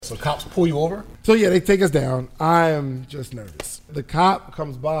So cops pull you over? So yeah, they take us down. I am just nervous. The cop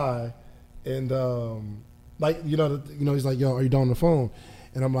comes by and he's like, yo, are you done on the phone?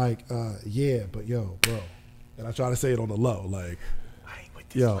 And I'm like, yeah, but yo, bro. And I try to say it on the low, like, I ain't with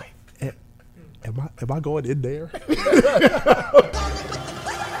this yo, life. am I going in there?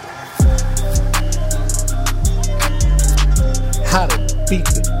 How to beat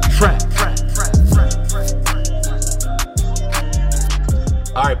the trap.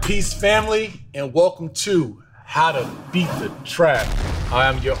 All right, peace, family, and welcome to How to Beat the Trap. I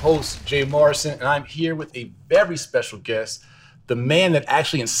am your host, Jay Morrison, and I'm here with a very special guest, the man that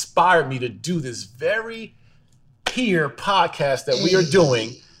actually inspired me to do this very here podcast that we are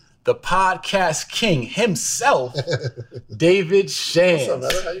doing, the podcast king himself, David Shands. What's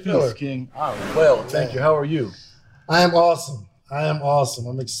up, man? How you feeling? Peace, King. I'm well, thank you. How are you? I am awesome.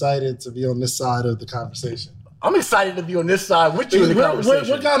 I'm excited to be on this side of the conversation. I'm excited to be on this side with you in the conversation.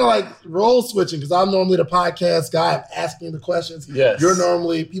 We're kind of like role switching because I'm normally the podcast guy. I'm asking the questions. Yes. You're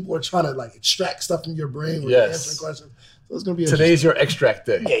normally, people are trying to like extract stuff from your brain when you're answering questions. So it's going to be Today's your extract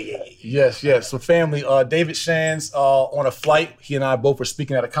day. Yeah. Yes. So family, David Shands on a flight, he and I both were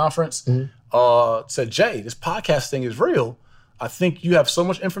speaking at a conference, said, Jay, this podcast thing is real. I think you have so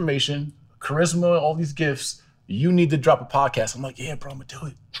much information, charisma, all these gifts. You need to drop a podcast. I'm like, yeah, bro, I'm gonna do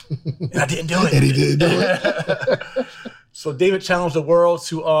it. And I didn't do it. And he didn't do it. So David challenged the world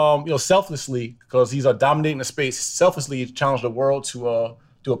to, selflessly, because he's dominating the space, selflessly challenged the world to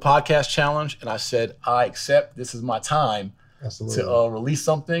do a podcast challenge. And I said, I accept. This is my time to release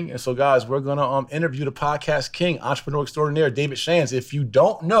something. And so, guys, we're gonna interview the podcast king, entrepreneur extraordinaire, David Shands. If you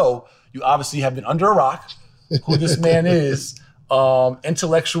don't know, you obviously have been under a rock. Who this man is.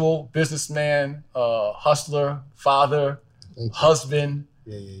 Intellectual, businessman, hustler, father, husband.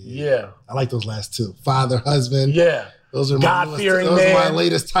 Yeah. I like those last two. Father, husband. Yeah. Those are God-fearing man. Those are my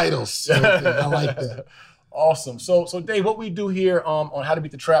latest titles. I like that. Awesome. So Dave, what we do here on How to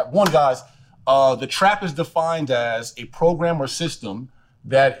Beat the Trap. One, guys, the trap is defined as a program or system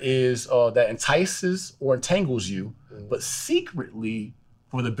that is that entices or entangles you, but secretly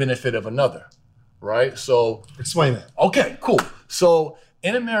for the benefit of another. Right? So explain that. Okay, cool. So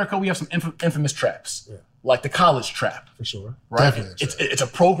in America, we have some infamous traps, like the college trap. For sure. Right? Definitely. It's a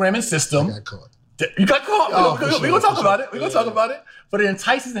programming system. I got caught. You got caught. Oh, We're going to talk about it. We're going to talk about it. But it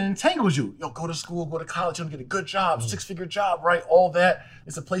entices and entangles you. Yo, go to school, go to college, you're going to get a good job, six-figure job, right? All that.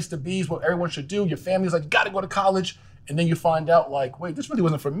 It's a place to be. It's what everyone should do. Your family's like, you got to go to college. And then you find out, like, wait, this really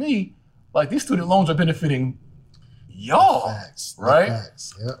wasn't for me. Like, these student loans are benefiting y'all. Facts. Right?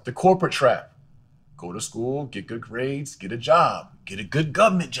 Facts. Yep. The corporate trap. Go to school, get good grades, get a job, get a good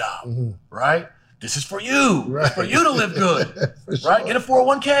government job, right? This is for you. Right. It's for you to live good, right? Sure. Get a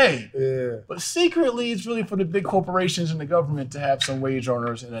 401k. Yeah. But secretly, it's really for the big corporations and the government to have some wage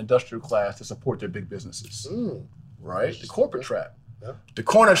earners and industrial class to support their big businesses, right? The corporate trap. Yeah. The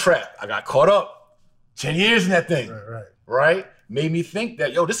corner trap. I got caught up 10 years in that thing, right? Made me think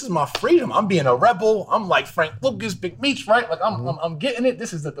that, yo, this is my freedom. I'm being a rebel. I'm like Frank Lucas, Big Meech, right? Like I'm getting it.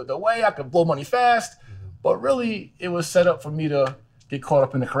 This is the way I could blow money fast. But really, it was set up for me to get caught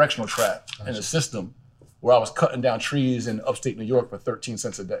up in the correctional trap in a system where I was cutting down trees in upstate New York for 13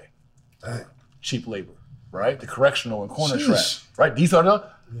 cents a day. Dang. Cheap labor, right? The correctional and corner trap, right? These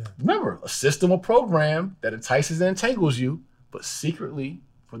are remember, a system or program that entices and entangles you, but secretly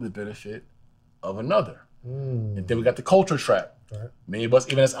for the benefit of another. And then we got the culture trap. Right. Many of us,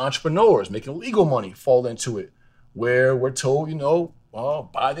 even as entrepreneurs, making legal money, fall into it, where we're told,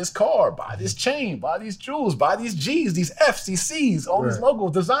 buy this car, buy this chain, buy these jewels, buy these G's, these F's, these C's, all these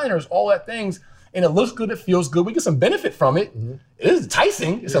logos, designers, all that things. And it looks good, it feels good. We get some benefit from it. It is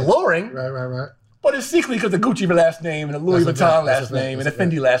enticing, it's alluring. Right. But it's secretly because the Gucci last name and the Louis Vuitton last name and the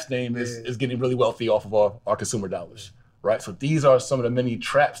Fendi last name is getting really wealthy off of our consumer dollars. Right? So these are some of the many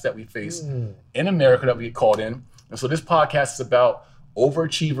traps that we face in America that we get caught in. And so this podcast is about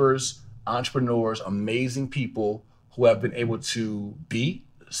overachievers, entrepreneurs, amazing people who have been able to beat,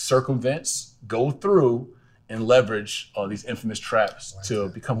 circumvent, go through, and leverage these infamous traps to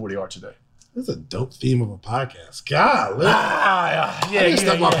become who they are today. This is a dope theme of a podcast. Golly. I didn't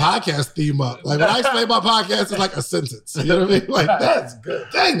step my podcast theme up. Like when I explain my podcast, it's like a sentence. You know what I mean? Like that's good.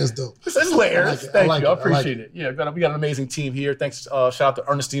 Dang, that's dope. It's layers. Thank you. I appreciate it. Yeah, we got an amazing team here. Thanks. Shout out to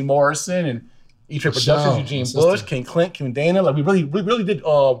Ernestine Morrison and E-Trade Productions, Eugene Bush, King Clint, Kim Dana. Like we really did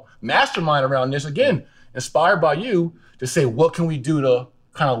mastermind around this. Again, inspired by you to say, what can we do to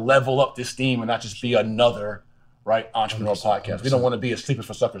kind of level up this theme and not just be another entrepreneur podcast. We don't want to be a Sleepers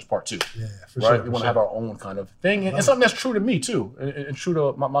for Suckers part 2. Yeah, for right? sure. We want to have our own kind of thing. And something that's true to me too, and true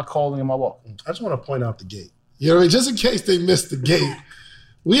to my calling and my walk. I just want to point out the gate. You know what I mean? Just in case they missed the gate.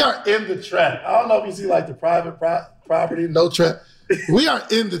 We are in the trap. I don't know if you see like the private property, no trap. We are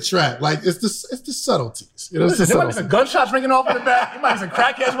in the trap. Like it's the subtleties. You know, it's the there might be subtleties. some gunshots ringing off in the back. You might be some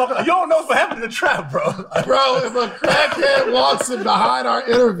crackheads walking. You don't know what happened in the trap, bro. Bro, if a crackhead walks in behind our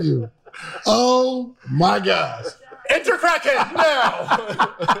interview, oh my gosh. Enter crackhead now.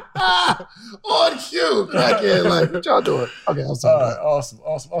 On cue, crackhead. Like, what y'all doing? Okay, I'm sorry. All right,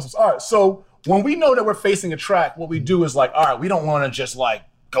 awesome. All right, so when we know that we're facing a trap, what we do is like, all right, we don't want to just like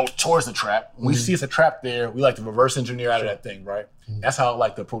go towards the trap. When we see it's a trap there, we like to reverse engineer out of that thing, right? That's how I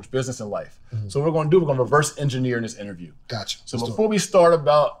like to approach business and life. So what we're going to do, we're going to reverse engineer in this interview. Gotcha. So before we start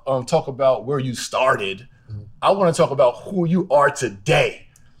talk about where you started, I want to talk about who you are today.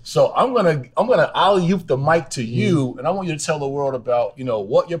 So I'll youth the mic to you, and I want you to tell the world about, you know,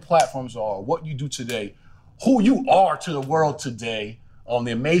 what your platforms are, what you do today, who you are to the world today,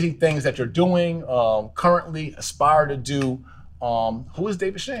 the amazing things that you're doing, currently aspire to do. Who is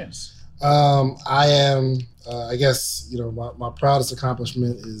David Shands? I am, I guess, you know, my proudest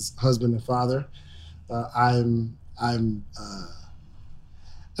accomplishment is husband and father. I'm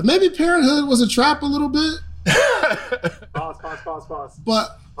maybe parenthood was a trap a little bit. Pause.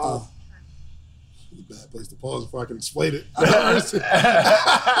 But bad place to pause before I can explain it. I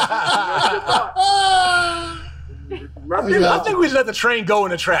think we should let the train go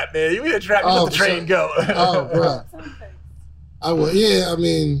in the trap, man. We let the train go. Oh, bro. I will. Yeah, I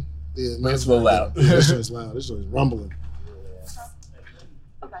mean, yeah, man, it's a little loud. Yeah, this joint's loud. This joint's rumbling.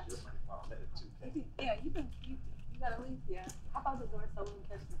 Okay. Yeah, you gotta leave. Yeah. How about the door so we can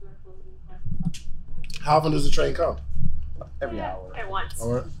catch the door closing? How often does the train come? Every hour. At once.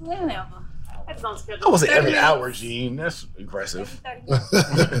 All right. Whenever. That's on schedule. I would say 30 every minutes. hour, Gene. That's aggressive. 30 minutes.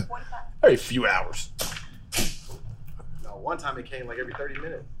 45. Very few hours. No, one time it came like every 30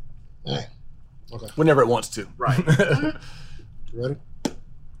 minutes. Hey. Okay. Whenever it wants to. Right. You ready?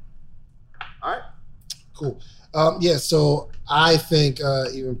 All right. Cool. Yeah, so I think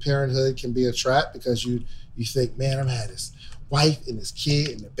even parenthood can be a trap because you think, man, I'm had this wife and this kid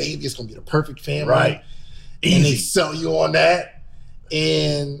and the baby. It's gonna be the perfect family. Right. And they Easy. sell you on that.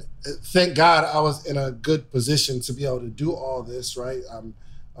 And thank God I was in a good position to be able to do all this, right? You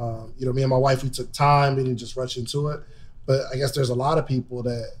know, me and my wife, we took time, we didn't just rush into it. But I guess there's a lot of people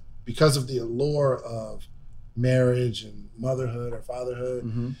that, because of the allure of marriage and motherhood or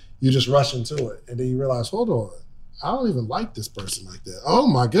fatherhood, you just rush into it. And then you realize, hold on, I don't even like this person like that. Oh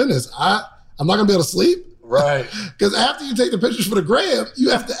my goodness, I'm not gonna be able to sleep. Right. Because after you take the pictures for the gram, you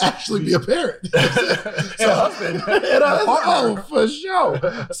have to actually be a parent. And a husband. Oh, for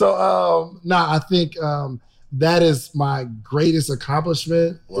sure. So, I think that is my greatest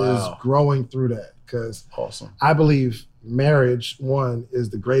accomplishment is growing through that. Because Awesome. I believe marriage, one, is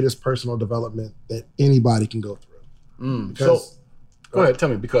the greatest personal development that anybody can go through. Because, Go ahead, tell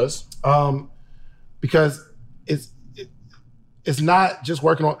me, because it's not just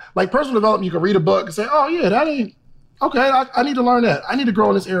working on, like personal development, you can read a book and say, oh yeah, that ain't, okay, I need to learn that. I need to grow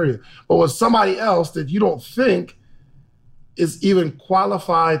in this area. But with somebody else that you don't think is even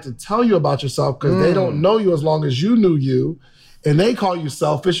qualified to tell you about yourself because they don't know you as long as you knew you, and they call you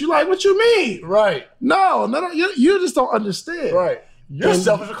selfish, you're like, what you mean? Right. No, you just don't understand. Right. You're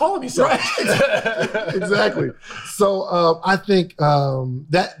selfish for calling me selfish. Right. Exactly. So I think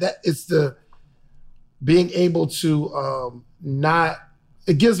that it's the being able to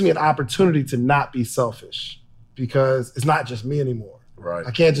it gives me an opportunity to not be selfish because it's not just me anymore. Right.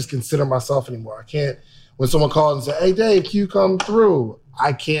 I can't just consider myself anymore. I can't, when someone calls and say, hey Dave, can you come through?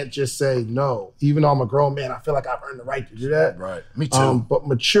 I can't just say no. Even though I'm a grown man, I feel like I've earned the right to do that. Right. Me too. But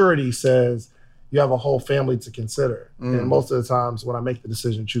maturity says you have a whole family to consider. And most of the times when I make the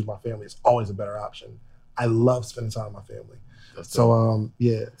decision to choose my family, it's always a better option. I love spending time with my family. So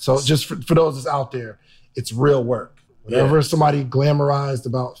just for those that's out there, it's real work. Whenever somebody glamorized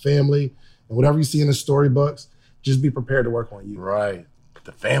about family and whatever you see in the storybooks, just be prepared to work on you. Right.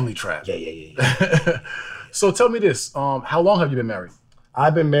 The family trap. Yeah. So tell me this. How long have you been married?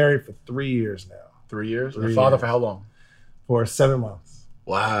 I've been married for 3 years now. 3 years? 3 Your father years. for how long? For 7 months.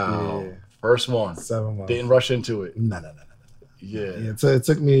 Wow. Yeah. First one. 7 months. Didn't rush into it. No. Yeah. It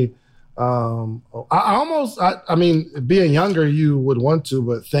took me, I mean, being younger, you would want to,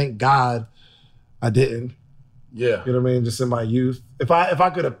 but thank God I didn't. Yeah. You know what I mean? Just in my youth. If I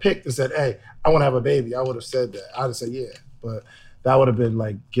could have picked and said, hey, I want to have a baby, I would have said that. I'd have said, yeah. But that would have been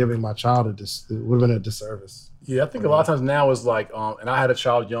like giving my child it would have been a disservice. Yeah, I think a lot of times now is like, and I had a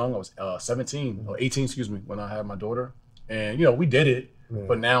child young. I was 17 or 18, excuse me, when I had my daughter. And, you know, we did it.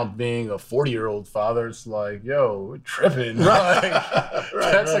 But now being a 40-year-old father, it's like, yo, we're tripping. It's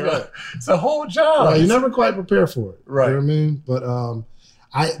a whole job. Right, you never quite prepare for it. Right. You know what I mean? But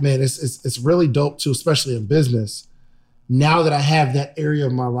it's really dope too, especially in business. Now that I have that area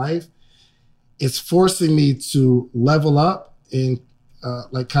of my life, it's forcing me to level up and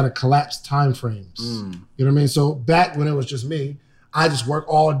like kind of collapse time frames. You know what I mean? So back when it was just me, I just work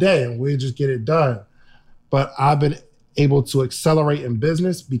all day and we just get it done. But I've been able to accelerate in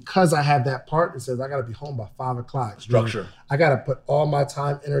business because I have that part that says I got to be home by 5 o'clock. Structure. You know, I got to put all my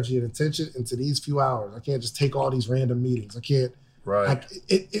time, energy, and attention into these few hours. I can't just take all these random meetings. I can't. Right.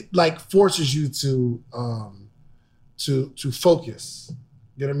 It like forces you to focus.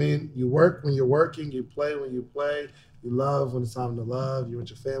 You know what I mean? You work when you're working. You play when you play. You love when it's time to love. You're with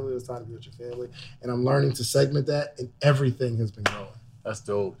your family when it's time to be with your family. And I'm learning to segment that, and everything has been growing. That's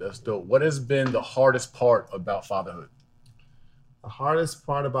dope. That's dope. What has been the hardest part about fatherhood? The hardest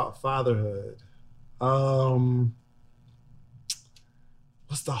part about fatherhood.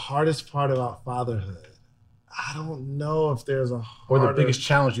 What's the hardest part about fatherhood? I don't know if there's a harder... Or the biggest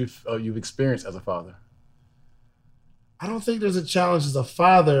challenge you've experienced as a father? I don't think there's a challenge as a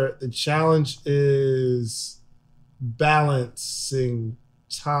father. The challenge is balancing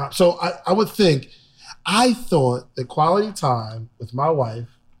time. So I thought that quality time with my wife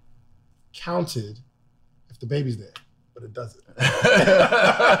counted if the baby's there, but it doesn't.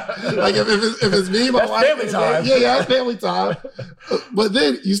 Like if it's me, my that's wife, family time. Yeah, it's family time. But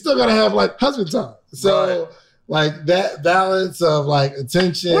then you still gotta have like husband time. So like that balance of like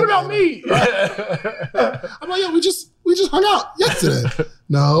attention. What about me? I'm like, yo, we just hung out yesterday.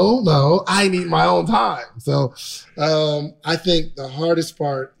 No, I need my own time. So I think the hardest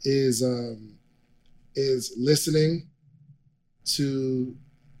part is listening to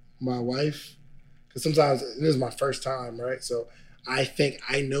my wife, because sometimes it is my first time, right? So I think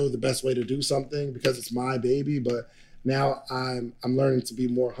I know the best way to do something because it's my baby, but now I'm learning to be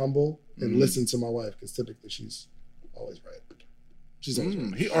more humble and listen to my wife, because typically she's always right. She's always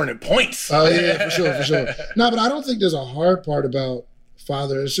right. He earning points. Oh yeah, for sure. No, but I don't think there's a hard part about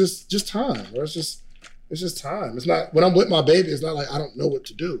father. It's just time. Or it's just time. It's not, when I'm with my baby, it's not like I don't know what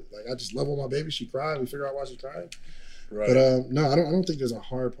to do. Like I just love on my baby. She cried. We figure out why she's crying. Right. But no, I don't think there's a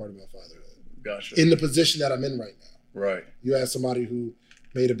hard part about fatherhood. Gotcha. In the position that I'm in right now. Right. You ask somebody who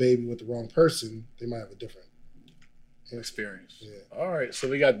made a baby with the wrong person, they might have a different experience. Yeah. All right. So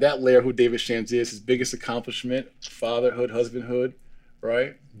we got that layer who David Shands is, his biggest accomplishment, fatherhood, husbandhood,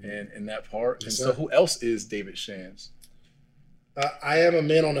 right? And in that part. Yes, and so who else is David Shands? I am a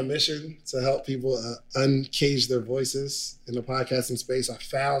man on a mission to help people uncage their voices in the podcasting space. I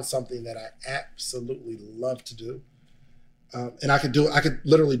found something that I absolutely love to do. And I could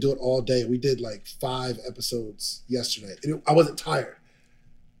literally do it all day. We did like 5 episodes yesterday. I wasn't tired.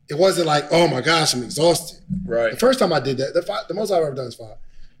 It wasn't like, oh my gosh, I'm exhausted. Right. The first time I did that, the most I've ever done is 5.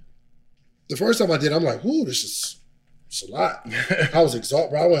 The first time I did, I'm like, ooh, it's a lot. I was exhausted,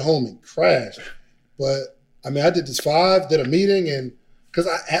 bro. I went home and crashed. But I mean, I did this 5, did a meeting, and because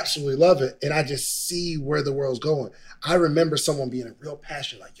I absolutely love it, and I just see where the world's going. I remember someone being a real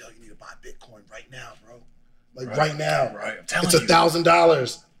passion, like, yo, you need to buy Bitcoin right now, bro. Like right now. Right. I'm telling it's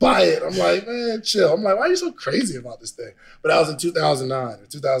 $1,000. Buy it. I'm like, man, chill. I'm like, why are you so crazy about this thing? But that was in 2009 or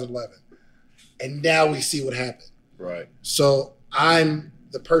 2011. And now we see what happened. Right. So I'm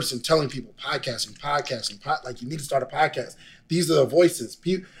the person telling people podcasting, like you need to start a podcast. These are the voices.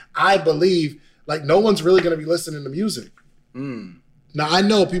 I believe like no one's really going to be listening to music. Now I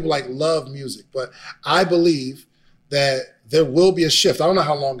know people like love music, but I believe that there will be a shift. I don't know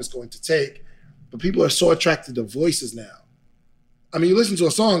how long it's going to take, but people are so attracted to voices now. I mean, you listen to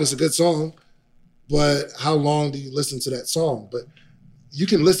a song, it's a good song, but how long do you listen to that song? But you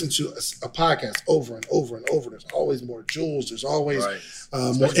can listen to a podcast over and over and over. There's always more jewels. There's always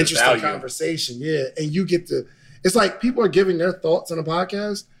more interesting conversation. Yeah, and you get to, it's like people are giving their thoughts on a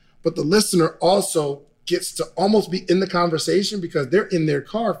podcast, but the listener also gets to almost be in the conversation because they're in their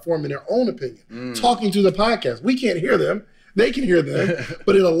car forming their own opinion, talking to the podcast. We can't hear them. They can hear them,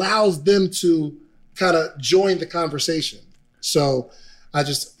 but it allows them to kind of join the conversation. So I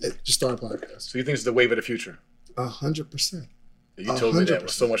just started a podcast. So you think it's the wave of the future? 100%. You told me that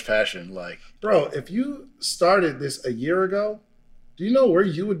with so much passion. Like, bro, if you started this a year ago, do you know where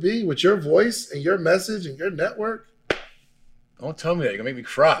you would be with your voice and your message and your network? Don't tell me that. You're going to make me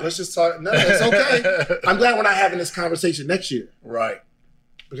cry. Let's just talk. No, it's okay. I'm glad we're not having this conversation next year. Right.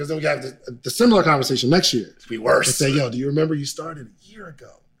 Because then we have the similar conversation next year. It's be worse. And say, yo, do you remember you started a year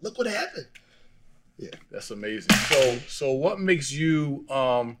ago? Look what happened. Yeah. That's amazing. So what makes you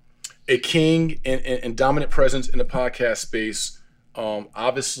a king and dominant presence in the podcast space?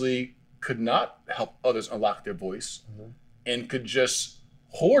 Obviously could not help others unlock their voice and could just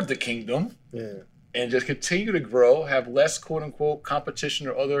hoard the kingdom. Yeah. and just continue to grow, have less quote unquote competition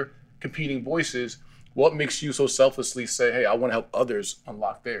or other competing voices, what makes you so selflessly say, hey, I want to help others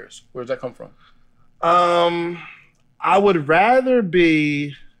unlock theirs? Where does that come from? I would rather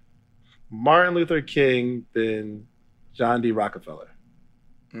be Martin Luther King than John D. Rockefeller.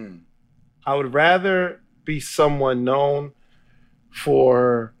 I would rather be someone known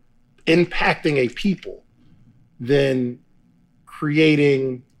for impacting a people than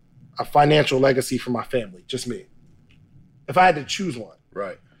creating a financial legacy for my family, just me. If I had to choose one,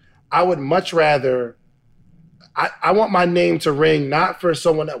 right, I would much rather, I want my name to ring not for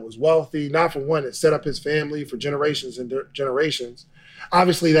someone that was wealthy, not for one that set up his family for generations and generations.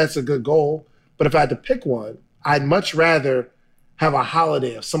 Obviously, that's a good goal. But if I had to pick one, I'd much rather have a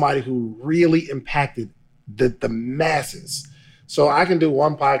holiday of somebody who really impacted the masses. So I can do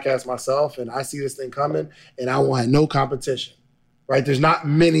one podcast myself and I see this thing coming and I won't have no competition, right? There's not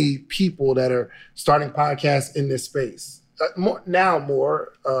many people that are starting podcasts in this space.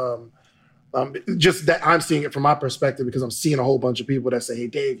 Just that I'm seeing it from my perspective because I'm seeing a whole bunch of people that say, hey,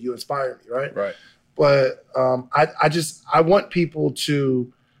 Dave, you inspire me, right? Right. But I want people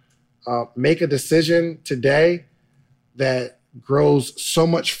to make a decision today that grows so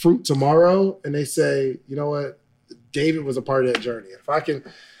much fruit tomorrow. And they say, you know what? David was a part of that journey. If I can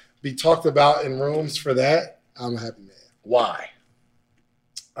be talked about in rooms for that, I'm a happy man. Why?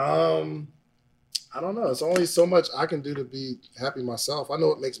 I don't know. It's only so much I can do to be happy myself. I know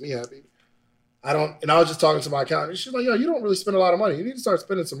what makes me happy. And I was just talking to my accountant. She's like, yo, you don't really spend a lot of money. You need to start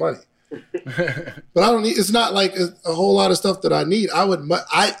spending some money. But I don't need, it's not like a whole lot of stuff that I need. It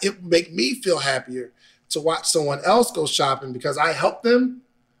would make me feel happier to watch someone else go shopping because I helped them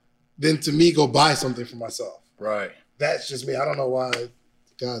than to me go buy something for myself. Right. That's just me. I don't know why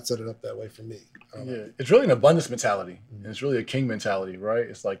God set it up that way for me. Yeah, it's really an abundance mentality. And it's really a king mentality, right?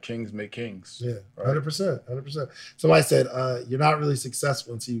 It's like kings make kings. Yeah, right? 100%. Somebody said, you're not really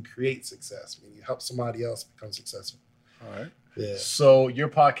successful until you create success. I mean, you help somebody else become successful. All right. Yeah. So your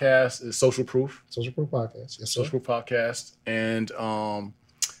podcast is Social Proof. Social Proof Podcast. Yes, sir. Social Proof Podcast. And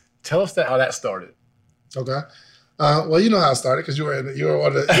tell us how that started. Okay. Well, you know how it started because you were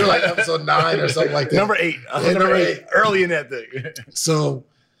like episode 9 or something like that. Number 8. Number 8. Early in that thing. So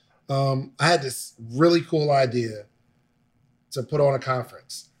I had this really cool idea to put on a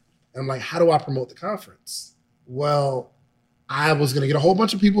conference. And I'm like, how do I promote the conference? Well, I was going to get a whole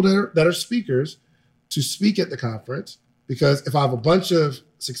bunch of people that are speakers to speak at the conference because if I have a bunch of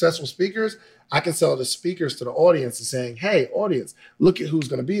successful speakers, I can sell the speakers to the audience and saying, hey, audience, look at who's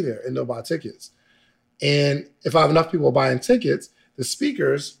going to be there and they'll buy tickets. And if I have enough people buying tickets, the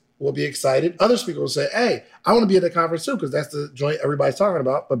speakers will be excited. Other speakers will say, hey, I want to be at the conference too, because that's the joint everybody's talking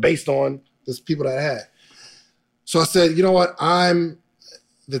about, but based on the people that I had. So I said, you know what?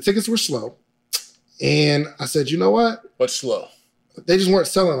 The tickets were slow. And I said, you know what? What's slow? They just weren't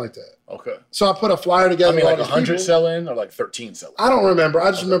selling like that. Okay. So I put a flyer together. I mean, like 100 selling or like 13 selling? I don't remember. I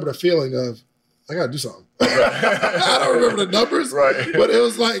just remember the feeling of, I got to do something. I don't remember the numbers, right? But it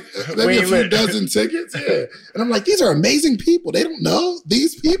was like maybe a few dozen tickets. Yeah. And I'm like, these are amazing people. They don't know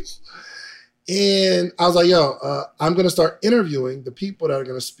these people. And I was like, yo, I'm going to start interviewing the people that are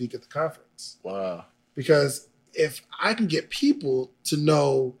going to speak at the conference. Wow. Because if I can get people to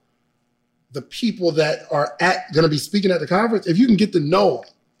know the people that are going to be speaking at the conference, if you can get to know them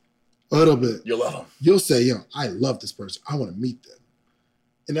a little bit, you'll love them. You'll say, yo, I love this person. I want to meet them.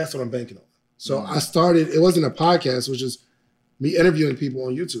 And that's what I'm banking on. So I started, it wasn't a podcast, it was just me interviewing people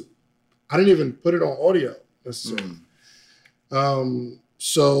on YouTube. I didn't even put it on audio necessarily.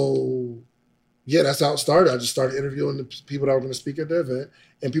 So yeah, that's how it started. I just started interviewing the people that were going to speak at the event,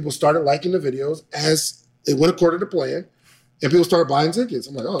 and people started liking the videos as it went according to plan, and people started buying tickets.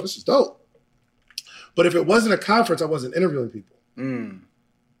 I'm like, oh, this is dope. But if it wasn't a conference, I wasn't interviewing people.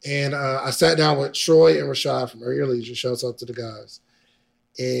 And I sat down with Troy and Rashad from Earn Your Leisure. Shouts out to the guys.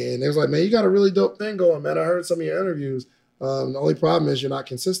 And they was like, man, you got a really dope thing going, man. I heard some of your interviews. The only problem is you're not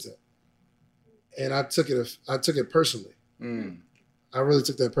consistent. And I took it personally. I really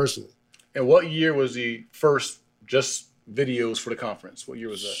took that personally. And what year was the first just videos for the conference? What year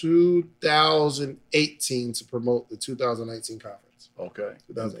was that? 2018 to promote the 2019 conference. Okay.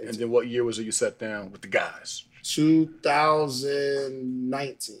 2018. And then what year was it you sat down with the guys?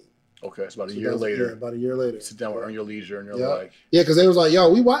 2019. Okay, it's about a year later. Yeah, about a year later. Sit down with Earn Your Leisure, and you're like, yeah, because they was like,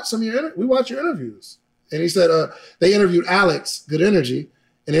 yo, we watch your interviews, and he said they interviewed Alex, Good Energy,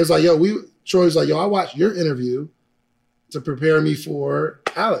 and he was like, Troy was like, yo, I watched your interview to prepare me for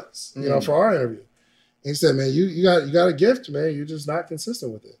Alex, for our interview. And he said, man, you got a gift, man. You're just not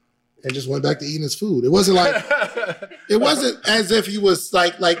consistent with it. and just went back to eating his food. It wasn't like it wasn't as if he was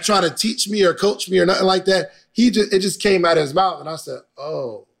like trying to teach me or coach me or nothing like that. It just came out of his mouth, and I said,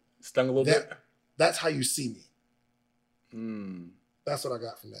 "Oh, stung a little bit. That's how you see me." That's what I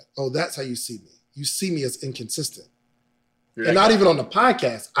got from that. Oh, that's how you see me. You see me as inconsistent, and not even on the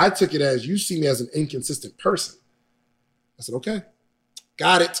podcast. I took it as you see me as an inconsistent person. I said, "Okay,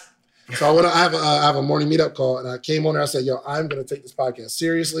 got it." So I have a morning meetup call, and I came on there. I said, "Yo, I'm going to take this podcast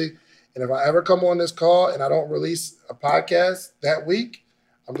seriously, and if I ever come on this call and I don't release a podcast that week,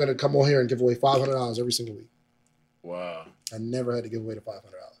 I'm going to come on here and give away $500 every single week." Wow! I never had to give away the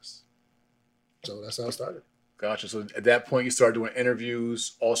 $500, so that's how I started. Gotcha. So at that point, you started doing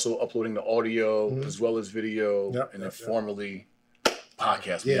interviews, also uploading the audio as well as video, and then formally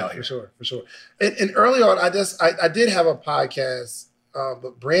podcast. Yeah, for sure. And early on, I did have a podcast.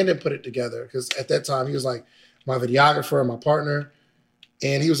 But Brandon put it together because at that time he was like my videographer and my partner,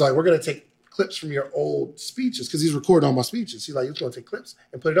 and he was like, "We're gonna take clips from your old speeches," because he's recording all my speeches. He's like, "He's gonna take clips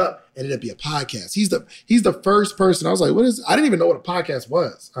and put it up, and it'd be a podcast." He's the first person. I was like, "What is?" I didn't even know what a podcast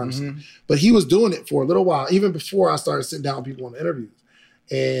was, honestly. But he was doing it for a little while, even before I started sitting down with people on interviews.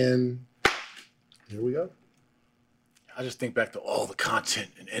 And here we go. I just think back to all the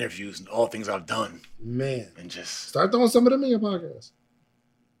content and interviews and all the things I've done, man, and just start throwing some of them in your podcast.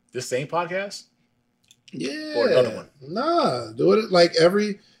 This same podcast? Yeah. Or another one? Nah, do it like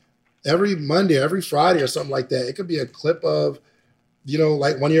every Monday, every Friday or something like that. It could be a clip of,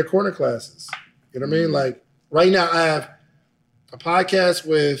 like one of your corner classes. You know what I mean? Like right now I have a podcast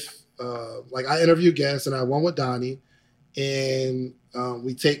with, I interview guests, and I have one with Donnie, and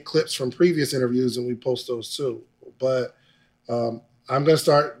we take clips from previous interviews and we post those too. But I'm going to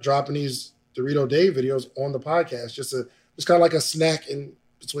start dropping these Dorito Dave videos on the podcast, just kind of like a snack in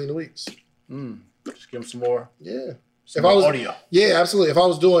between the weeks. Just give them some more. Yeah. Some more audio. Yeah, absolutely. If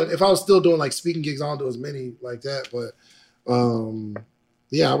I was still doing like speaking gigs, I don't do as many like that. But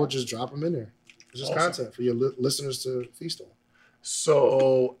I would just drop them in there. It's just content for your listeners to feast on.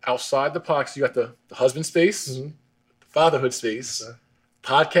 So outside the podcast, you got the husband space, the fatherhood space,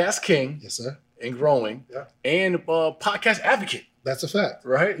 podcast king, yes sir, and growing, and podcast advocate. That's a fact.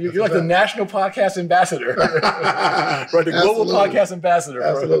 Right? You're like the national podcast ambassador. Right? The global podcast ambassador.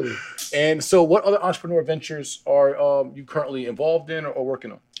 Absolutely. Right? And so what other entrepreneur ventures are you currently involved in or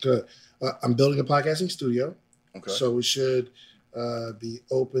working on? Good. I'm building a podcasting studio. Okay. So we should be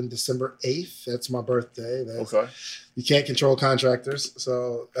open December 8th. That's my birthday. Okay. You can't control contractors.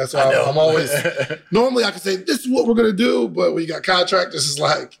 So that's why I'm always, normally I can say, this is what we're going to do. But when you got contractors, it's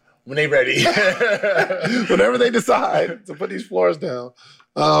like, when they ready. Whenever they decide to put these floors down.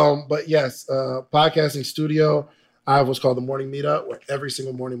 But yes, podcasting studio. I have what's called the Morning Meetup, where every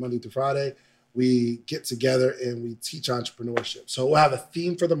single morning, Monday through Friday, we get together and we teach entrepreneurship. So we'll have a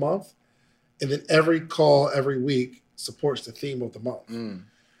theme for the month, and then every call every week supports the theme of the month. And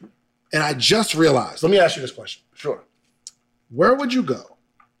I just realized, let me ask you this question. Sure. Where would you go?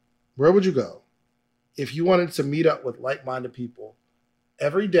 Where would you go if you wanted to meet up with like-minded people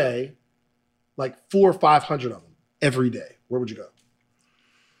every day, like 400 or 500 of them every day? Where would you go?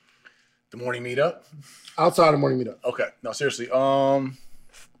 The morning meetup? Outside of morning meetup. Okay. No, seriously.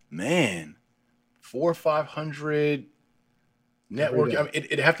 Man, 400 or 500 networking. I mean,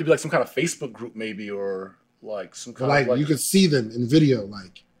 it'd have to be like some kind of Facebook group maybe, or like some kind of like you could see them in video.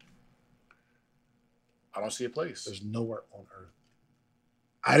 Like, I don't see a place. There's nowhere on earth.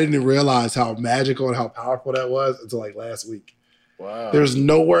 I didn't even realize how magical and how powerful that was until like last week. Wow. There's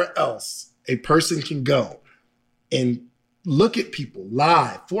nowhere else a person can go and look at people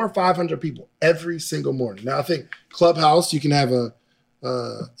live, 400 or 500 people every single morning. Now, I think Clubhouse, you can have an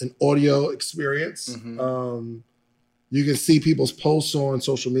audio experience. You can see people's posts on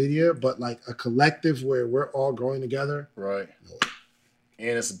social media, but like a collective where we're all growing together. Right. No.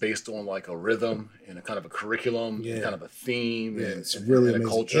 And it's based on like a rhythm and a kind of a curriculum, and kind of a theme, and it's really amazing. A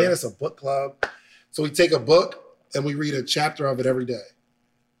culture. And it's a book club. So we take a book and we read a chapter of it every day.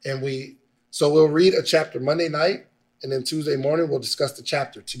 And we'll read a chapter Monday night, and then Tuesday morning we'll discuss the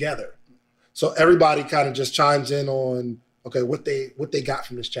chapter together. So everybody kind of just chimes in on, okay, what they got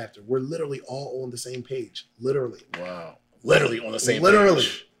from this chapter. We're literally all on the same page. Literally. Wow. Literally on the same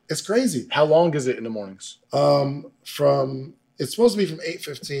page. It's crazy. How long is it in the mornings? It's supposed to be from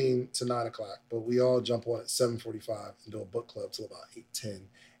 8:15 to 9 o'clock, but we all jump on at 7:45 and do a book club till about 8:10,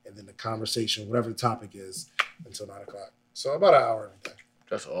 and then the conversation, whatever the topic is, until 9 o'clock. So about an hour every day.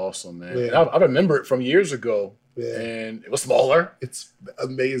 That's awesome, man. Yeah. And I remember it from years ago, and it was smaller. It's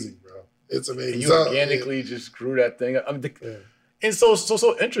amazing, bro. It's amazing. And you organically just grew that thing. I mean, And so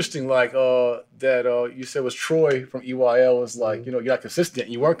interesting, like that you said was Troy from EYL was like, you know, you're not consistent.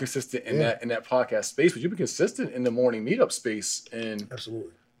 You weren't consistent in that podcast space, but you've been consistent in the morning meetup space. And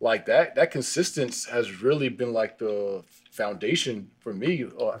Absolutely. like that consistency has really been like the foundation for me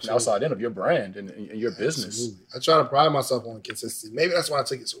outside in of your brand and your business. Absolutely. I try to pride myself on consistency. Maybe that's why I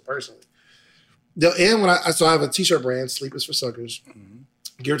take it so personally. And when I have a t-shirt brand, Sleep is for Suckers,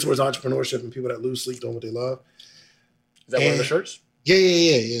 geared towards entrepreneurship and people that lose sleep doing what they love. Is that one of the shirts? Yeah.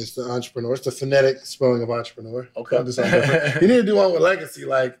 It's the entrepreneur. It's the phonetic spelling of entrepreneur. Okay. You need to do one with legacy,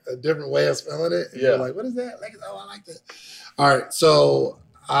 like a different way of spelling it. And Yeah. you're like, what is that? Legacy. Oh, I like that. All right. So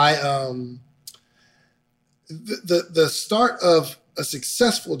the start of a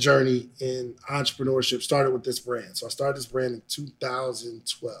successful journey in entrepreneurship started with this brand. So I started this brand in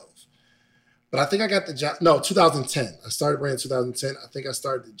 2012. But I think I got the job, 2010. I started brand in 2010. I think I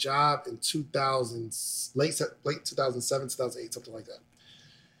started the job in late 2007, 2008, something like that.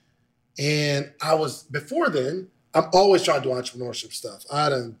 And before then, I'm always trying to do entrepreneurship stuff. I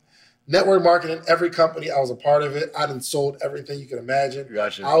done network marketing, every company, I was a part of it. I done sold everything you can imagine.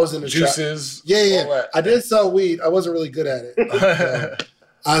 Gotcha. I was in the juices. Yeah. I did sell weed. I wasn't really good at it.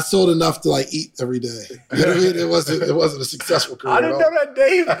 I sold enough to like eat every day. You know what I mean? It wasn't a successful career. I didn't know that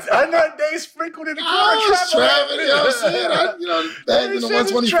Dave sprinkled in the car. I was traveling, you know what I'm saying? Bags in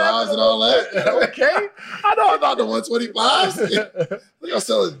the 125s and all that. Okay. I know about the 125s. They are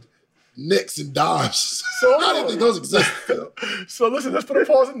selling nicks and dimes. So I didn't think those existed. So listen, let's put a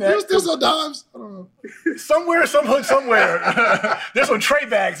pause in that. There's still some dimes. I don't know. Somewhere, some hood, somewhere. There's some tray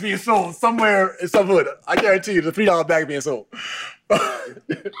bags being sold somewhere in some hood. I guarantee you, the $3 bag being sold.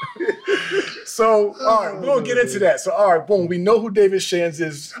 So, all right, we're going to get into that. So, all right, boom, we know who David Shands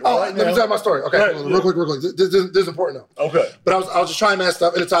is. Let me tell you my story. Okay, Right, real quick. This is important now. Okay. But I was just trying that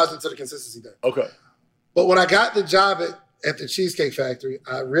stuff, and it ties into the consistency thing. Okay. But when I got the job at the Cheesecake Factory,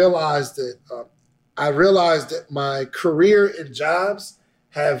 I realized that my career in jobs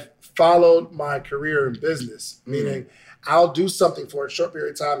have followed my career in business, meaning I'll do something for a short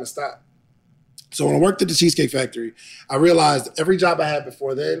period of time and stop. So when I worked at the Cheesecake Factory, I realized every job I had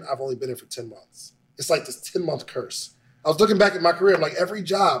before then, I've only been in for 10 months. It's like this 10-month curse. I was looking back at my career, I'm like, every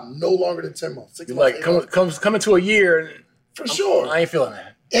job, no longer than 10 months. 6 You're months, like, coming to a year. For sure. I ain't feeling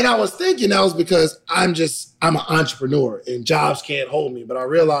that. And I was thinking that was because I'm an entrepreneur and jobs can't hold me. But I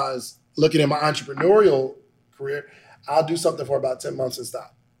realized looking at my entrepreneurial career, I'll do something for about 10 months and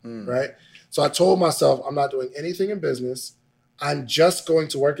stop, right? So I told myself I'm not doing anything in business. I'm just going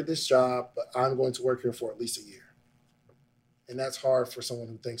to work at this job, but I'm going to work here for at least a year. And that's hard for someone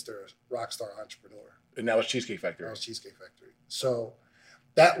who thinks they're a rock star entrepreneur. And that was Cheesecake Factory. That was Cheesecake Factory. So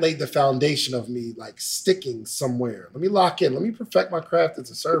that laid the foundation of me like sticking somewhere. Let me lock in. Let me perfect my craft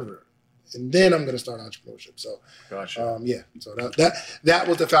as a server. And then I'm going to start entrepreneurship. So, gotcha. So that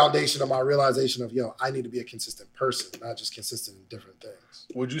was the foundation of my realization of, I need to be a consistent person, not just consistent in different things.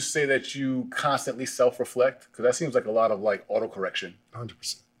 Would you say that you constantly self-reflect? Because that seems like a lot of like auto-correction.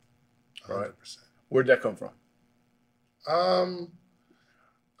 100%. Right. Where'd that come from?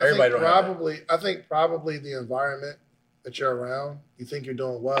 Everybody I think probably the environment that you're around. You think you're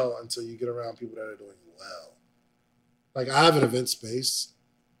doing well until you get around people that are doing well. Like I have an event space,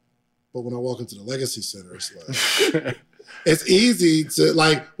 but when I walk into the Legacy Center, it's like it's easy to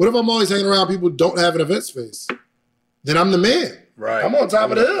like. What if I'm always hanging around people who don't have an event space? Then I'm the man. Right. I'm on top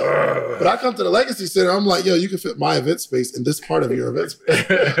of the hill. But I come to the Legacy Center, I'm like, you can fit my event space in this part of your event space.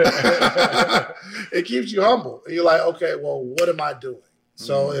 It keeps you humble. And you're like, okay, well, what am I doing?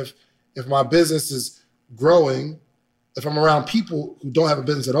 So if my business is growing, if I'm around people who don't have a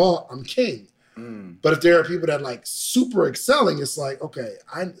business at all, I'm king. But if there are people that like super excelling, it's like, okay,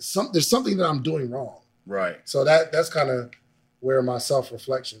 there's something that I'm doing wrong. Right. So that's kind of where my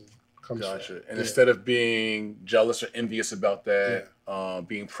self-reflection comes from. Gotcha. And instead of being jealous or envious about that,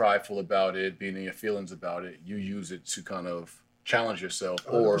 being prideful about it, being in your feelings about it, you use it to kind of challenge yourself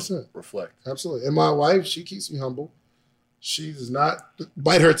or 100%. reflect. Absolutely. And my wife, she keeps me humble. She does not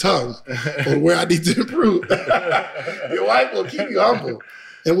bite her tongue on where I need to improve. Your wife will keep you humble.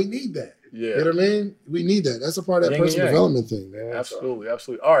 And we need that. Yeah. You know what I mean? We need that. That's a part of that personal development thing, man. Absolutely,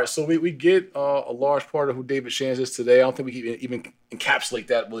 absolutely. All right, so we get a large part of who David Shands is today. I don't think we can even encapsulate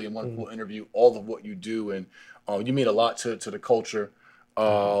that really in one full interview, all of what you do. And you mean a lot to the culture.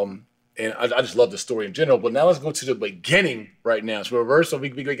 And I just love the story in general. But now let's go to the beginning right now. So reverse. So we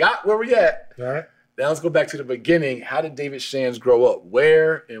got where we at. All right. Now let's go back to the beginning. How did David Shands grow up?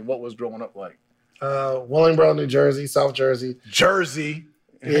 Where and what was growing up like? Willingboro, New Jersey, South Jersey. Jersey.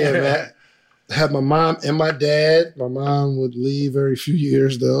 Yeah, man. I had my mom and my dad. My mom would leave every few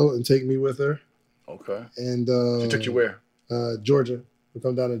years, though, and take me with her. Okay. And She took you where? Georgia. We'll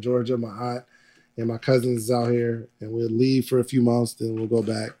come down to Georgia. My aunt and my cousins is out here, and we'll leave for a few months. Then we'll go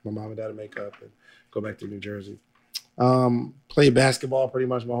back. My mom and dad will make up and go back to New Jersey. Played basketball pretty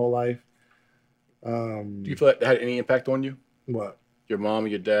much my whole life. Do you feel like that had any impact on you? What? Your mom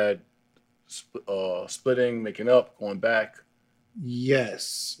and your dad splitting, making up, going back?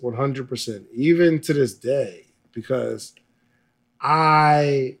 Yes, 100%. Even to this day, because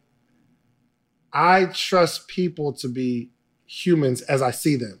I trust people to be humans as I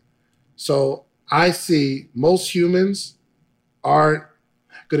see them. So I see most humans aren't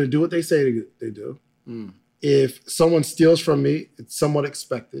going to do what they say they do. Mm. If someone steals from me, it's somewhat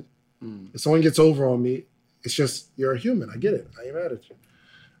expected. Mm. If someone gets over on me, it's just, you're a human. I get it. I ain't mad at you.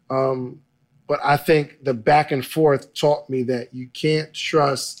 But I think the back and forth taught me that you can't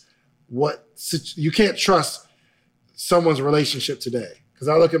trust someone's relationship today. Because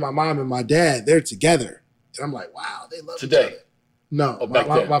I look at my mom and my dad, they're together. And I'm like, wow, they love each other. No,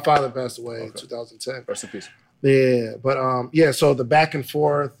 my father passed away in 2010. Rest in peace. Yeah, but so the back and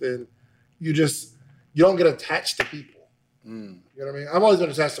forth, and you don't get attached to people. Mm. You know what I mean? I've always been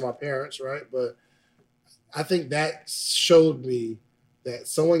attached to my parents, right? But I think that showed me that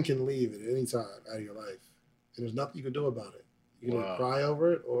someone can leave at any time out of your life, and there's nothing you can do about it. You can cry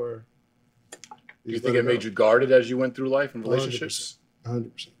over it, or do you think it made you guarded as you went through life and relationships?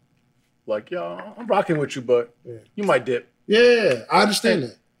 100%. Like, yo, I'm rocking with you, but you might dip. Yeah, I understand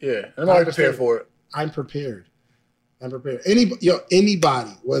that. Yeah, I'm already prepared for it. I'm prepared.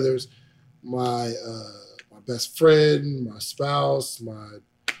 Anybody, whether it's my best friend, my spouse, my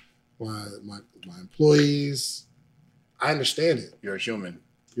employees, I understand it. You're a human.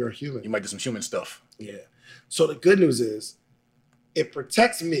 You're a human. You might do some human stuff. Yeah. So the good news is, it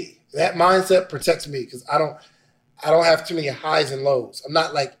protects me. That mindset protects me because I don't have too many highs and lows. I'm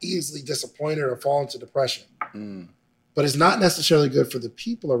not like easily disappointed or fall into depression. Mm. But it's not necessarily good for the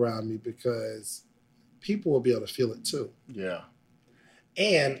people around me because people will be able to feel it too. Yeah.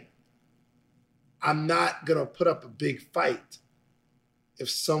 And I'm not going to put up a big fight if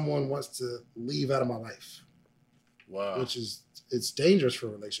someone wants to leave out of my life. Wow. Which is, it's dangerous for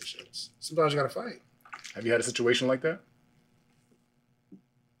relationships. Sometimes you got to fight. Have you had a situation like that?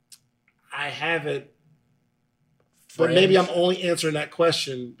 I haven't. But maybe I'm only answering that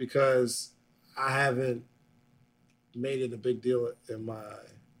question because I haven't made it a big deal in my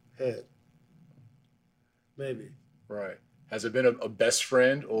head. Maybe. Right. Has it been a best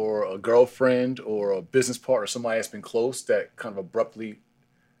friend or a girlfriend or a business partner, somebody that's been close that kind of abruptly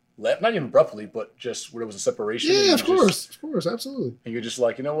left? Not even abruptly, but just where there was a separation? Yeah, of course, absolutely. And you're just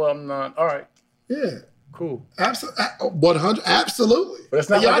like, you know what, I'm not, all right. Yeah. Cool. Absolutely. 100. Absolutely. But it's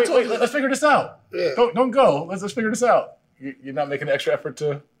not like, wait, let's figure this out. Yeah. Don't go. Let's figure this out. You're not making an extra effort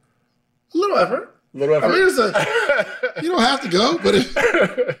to? A little effort. I mean, you don't have to go, but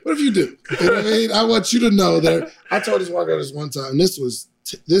what if you do? You know what I mean? I want you to know that I told this one girl this one time, and this was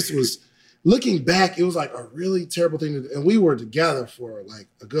looking back, it was like a really terrible thing to do. And we were together for like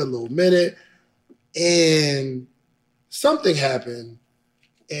a good little minute, and something happened,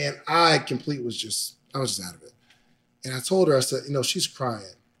 and I was just out of it. And I told her, I said, she's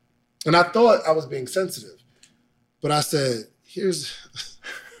crying. And I thought I was being sensitive, but I said, you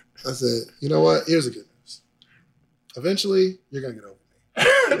know what? Here's the good news. Eventually, you're going to get over me.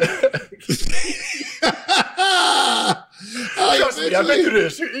 Trust me, I've been through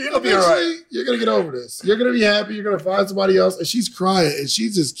this. You're going to be all right. You're going to get over this. You're going to be happy. You're going to find somebody else. And she's crying, and she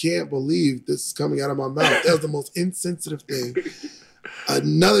just can't believe this is coming out of my mouth. That was the most insensitive thing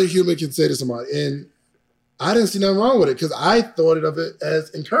another human can say to somebody. And I didn't see nothing wrong with it because I thought of it as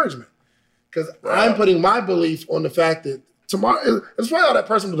encouragement. Because I'm putting my belief on the fact that tomorrow, it's probably all that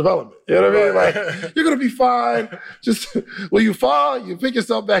personal development. You know what I mean? Like, you're going to be fine. Just when you fall, you pick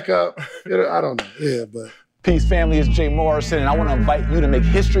yourself back up. I don't know. Yeah, but. Peace, family. It's Jay Morrison, and I want to invite you to make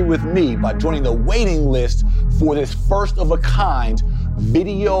history with me by joining the waiting list for this first-of-a-kind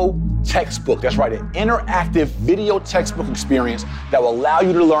video textbook. That's right, an interactive video textbook experience that will allow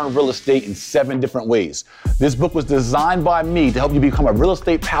you to learn real estate in 7 different ways. This book was designed by me to help you become a real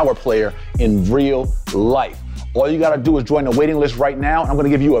estate power player in real life. All you got to do is join the waiting list right now, and I'm going to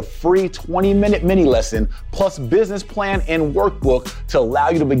give you a free 20-minute mini lesson plus business plan and workbook to allow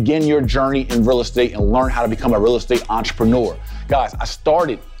you to begin your journey in real estate and learn how to become a real estate entrepreneur. Guys, I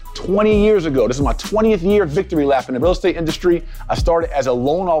started 20 years ago. This is my 20th year victory lap in the real estate industry. I started as a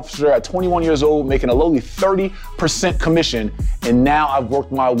loan officer at 21 years old, making a lowly 30% commission. And now I've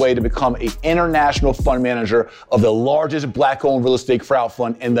worked my way to become an international fund manager of the largest black-owned real estate crowd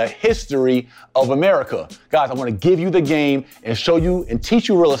fund in the history of America. Guys, I want to give you the game and show you and teach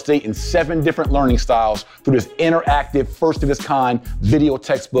you real estate in 7 different learning styles through this interactive, first of its kind video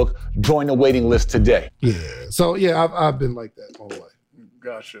textbook. Join the waiting list today. Yeah. So yeah, I've been like that all the way.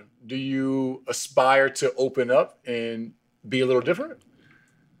 Gotcha. Do you aspire to open up and be a little different?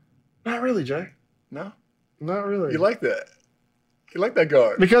 Not really, Jay. No? Not really. You like that? You like that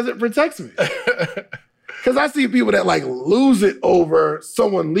guard? Because it protects me. Because I see people that like lose it over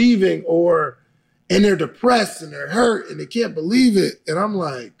someone leaving and they're depressed and they're hurt and they can't believe it. And I'm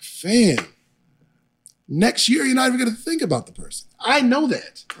like, fam, next year you're not even going to think about the person. I know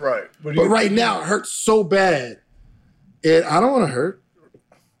that. Right. But right now it hurts so bad. And I don't want to hurt.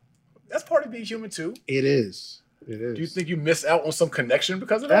 That's part of being human too. It is. It is. Do you think you miss out on some connection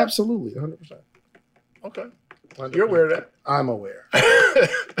because of that? Absolutely, 100%. Okay. 100%. You're aware of that? I'm aware. I'm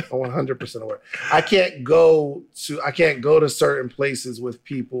 100% aware. I can't go to certain places with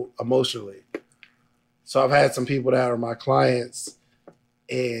people emotionally. So I've had some people that are my clients,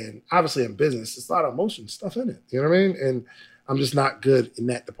 and obviously in business, it's a lot of emotion stuff in it. You know what I mean? And I'm just not good in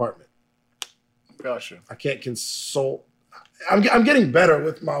that department. Gotcha. I can't consult. I'm getting better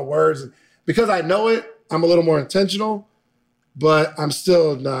with my words. Because I know it, I'm a little more intentional, but I'm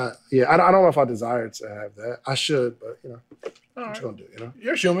still not, I don't know if I desire to have that. I should, but, what you gonna do,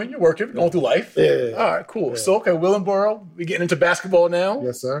 You're human, you're working, going through life. Yeah. All right, cool. Yeah. So, okay, Willenboro, we getting into basketball now?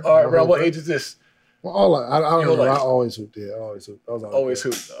 Yes, sir. All right, around what age is this? Well, I don't know. life. I always hooped, I always hooped. I was Always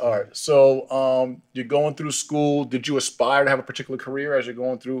hoop. All right. So you're going through school. Did you aspire to have a particular career as you're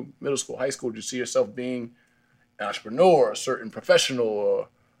going through middle school, high school? Did you see yourself being an entrepreneur, a certain professional, or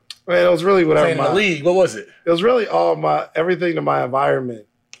Man, it was really whatever playing in the league? What was it? It was really everything to my environment.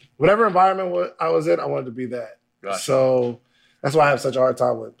 Whatever environment I was in, I wanted to be that. Gotcha. So that's why I have such a hard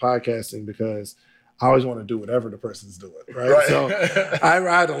time with podcasting, because I always want to do whatever the person's doing, right? So I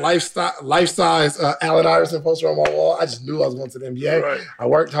had a life-size Allen Iverson poster on my wall. I just knew I was going to the NBA. Right. I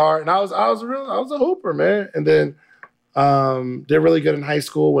worked hard, and I was a hooper, man. And then did really good in high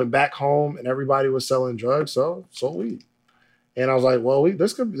school. Went back home, and everybody was selling drugs, so sold weed. And I was like, well,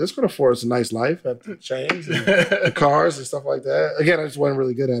 this could afford us a nice life. Have the chains and the cars and stuff like that. Again, I just wasn't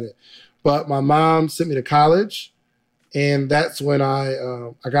really good at it. But my mom sent me to college. And that's when I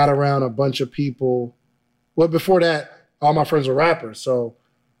got around a bunch of people. Well, before that, all my friends were rappers. So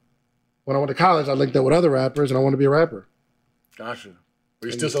when I went to college, I linked up with other rappers, and I wanted to be a rapper. Gotcha. Were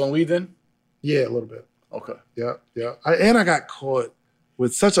you still selling weed then? Yeah, a little bit. Okay. Yeah. And I got caught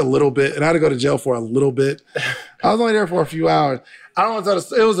with such a little bit, and I had to go to jail for a little bit. I was only there for a few hours. I don't want to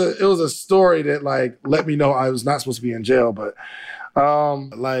tell it was a story that like let me know I was not supposed to be in jail, but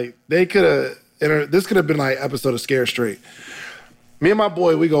like they could have. This could have been like an episode of Scared Straight. Me and my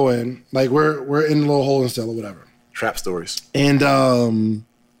boy, we go in, like we're in a little hole in cell or whatever. Trap stories. And so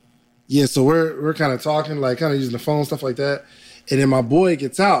we're kind of talking, like kind of using the phone, stuff like that. And then my boy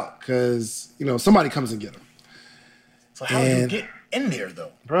gets out because, somebody comes and get him. So how did you get in there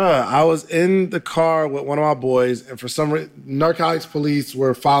though? Bruh, I was in the car with one of my boys, and for some reason, narcotics police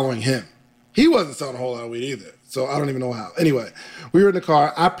were following him. He wasn't selling a whole lot of weed either. So I don't even know how. Anyway, we were in the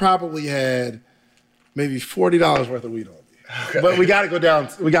car. I probably had maybe $40 worth of weed on me. Okay. But we got to go down.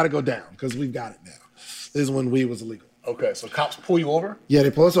 We got to go down because we've got it now. This is when weed was illegal. Okay, so cops pull you over? Yeah, they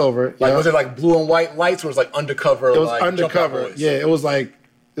pull us over. Like, was it like blue and white lights, or was it like undercover? It was like undercover. Yeah, it was like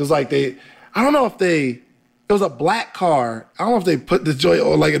they. I don't know if they. It was a black car. I don't know if they put the joint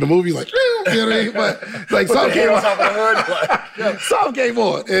on like in the movie, like you know what I mean. But like something came on. Something came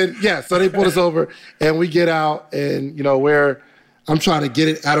on, and so they pulled us over, and we get out, and I'm trying to get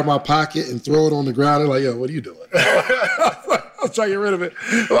it out of my pocket and throw it on the ground. They're like, yo, what are you doing? I was trying to get rid of it.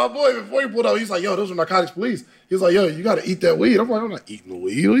 And my boy, before he pulled out, he's like, yo, those are narcotics police. He was like, yo, you got to eat that weed. I'm like, I'm not eating the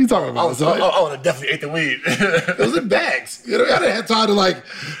weed. What are you talking about? I would have definitely ate the weed. It was in bags. I didn't have time to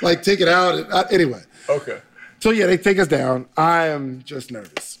like take it out. Anyway. Okay. So yeah, they take us down. I am just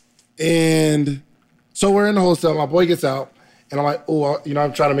nervous. And so we're in the hostel. My boy gets out, and I'm like,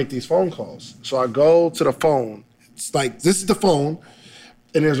 I'm trying to make these phone calls. So I go to the phone. It's like, this is the phone,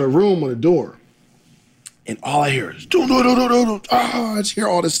 and there's a room with a door. And all I hear is, do. I just hear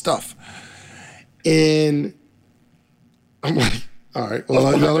all this stuff. And I'm like, all right, well,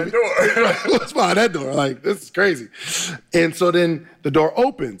 let's behind that door. Like, this is crazy. And so then the door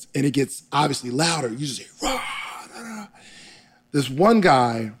opens, and it gets obviously louder. You just hear, rah, da, da. This one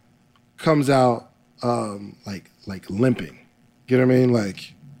guy comes out like limping. You know what I mean?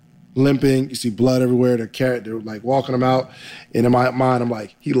 Like limping. You see blood everywhere. They're like walking them out. And in my mind, I'm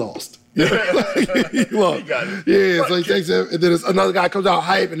like, he lost. He lost. He got it. Yeah, so he takes him, and then another guy comes out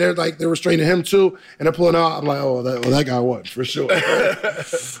hype, and they're restraining him too, and they're pulling out. I'm like, that guy won for sure.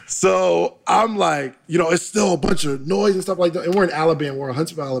 So I'm like, it's still a bunch of noise and stuff like that. And we're in Alabama. We're in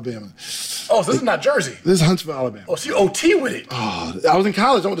Huntsville, Alabama. Oh, so this is not Jersey. This is Huntsville, Alabama. Oh, so you OT with it. Oh, I was in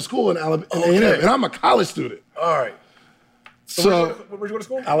college. I went to school in Alabama, A&M, and I'm a college student. All right. So where'd you go to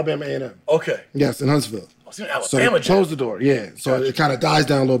school? Alabama A&M. Okay. Yes, in Huntsville. Oh, so you're in Alabama. So close the door. Yeah. So Gotcha. it kind of dies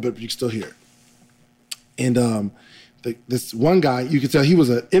down a little bit, but you can still hear it. And this one guy, you could tell he was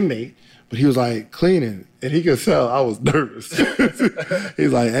an inmate, but he was like cleaning, and he could tell I was nervous.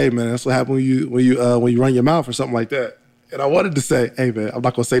 He's like, "Hey man, that's what happens when you run your mouth or something like that." And I wanted to say, "Hey man, I'm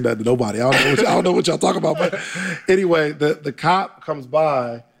not gonna say nothing to nobody. I don't know what y'all talking about." But anyway, the cop comes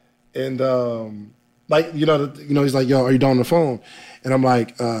by, and he's like, "Yo, are you done on the phone?" And I'm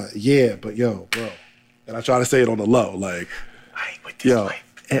like, "Yeah, but yo, bro." And I try to say it on the low, like, I ain't with this life.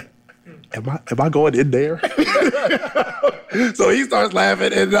 Am I going in there? So he starts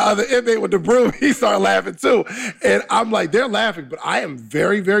laughing, and the other inmate with the broom, he started laughing too. And I'm like, they're laughing, but I am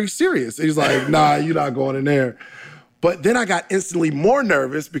very, very serious. And he's like, nah, you're not going in there. But then I got instantly more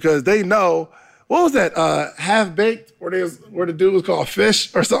nervous because they know, what was that, Half Baked, where the dude was called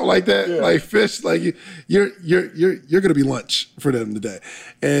Fish or something like that? Yeah. Like Fish, like you're gonna be lunch for them today.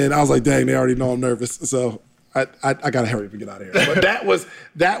 And I was like, dang, they already know I'm nervous. So I gotta hurry up and get out of here. But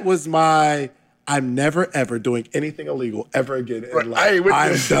that was my, I'm never ever doing anything illegal ever again in life.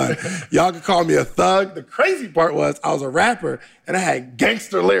 I'm done. Y'all can call me a thug. The crazy part was I was a rapper and I had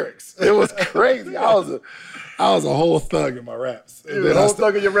gangster lyrics. It was crazy. I was a whole thug in my raps. You were a whole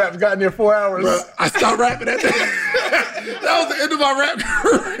thug in your raps. Got in there 4 hours. Bro, I stopped rapping at that. That was the end of my rap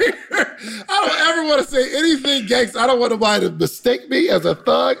career. I don't ever want to say anything gangster. I don't want nobody to mistake me as a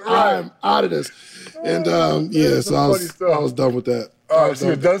thug. Right. I'm out of this. And so I was done with that. All right, so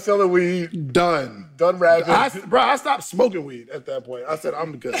you're done selling weed. Done rapping. I stopped smoking weed at that point. I said,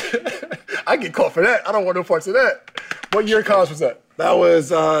 I'm good. I get caught for that. I don't want no parts of that. What year of college was that? That was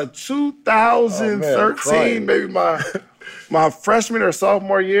 2013, maybe my freshman or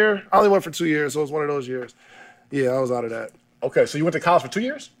sophomore year. I only went for 2 years, so it was one of those years. Yeah, I was out of that. Okay, so you went to college for 2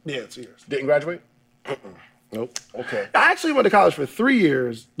 years? Yeah, 2 years. Didn't graduate? Nope. Okay. I actually went to college for 3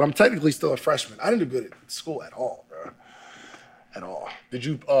 years, but I'm technically still a freshman. I didn't do good at school at all, bro. At all. Did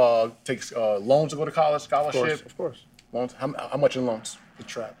you take loans to go to college, scholarship? Of course. Loans? How much in loans? The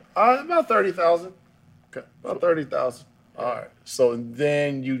trap. About 30,000. Okay. About 30,000. All right. So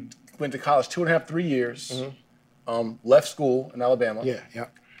then you went to college 2.5, 3 years. Mm-hmm. Left school in Alabama. Yeah.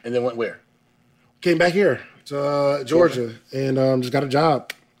 And then went where? Came back here to Georgia and just got a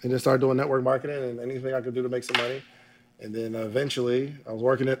job and then started doing network marketing and anything I could do to make some money. And then eventually I was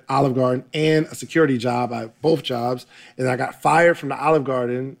working at Olive Garden and a security job. I had both jobs. And I got fired from the Olive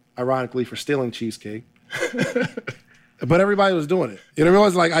Garden, ironically, for stealing cheesecake. But everybody was doing it. You know, it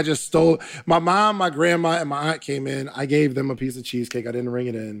was like I just stole. My mom, my grandma, and my aunt came in. I gave them a piece of cheesecake. I didn't ring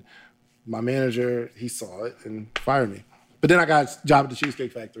it in. My manager, he saw it and fired me. But then I got a job at the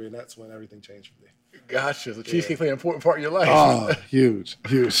Cheesecake Factory, and that's when everything changed for me. Gotcha. So cheesecake played an important part of your life. Oh, huge.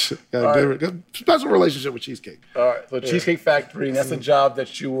 Got a good, special relationship with cheesecake. All right. So Cheesecake Factory, and that's a job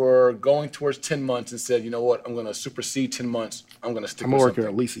that you were going towards 10 months and said, you know what, I'm going to supersede 10 months. I'm going to stick with something. I'm going to work here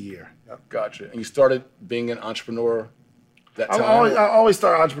at least a year. Yep. Gotcha. And you started being an entrepreneur that time? I always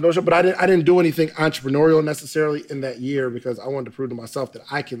started entrepreneurship, but I didn't do anything entrepreneurial necessarily in that year because I wanted to prove to myself that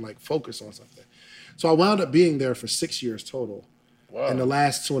I can focus on something. So I wound up being there for 6 years total. Wow. In the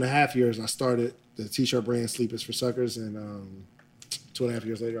last 2.5 years, I started the t-shirt brand Sleep Is for Suckers, and 2.5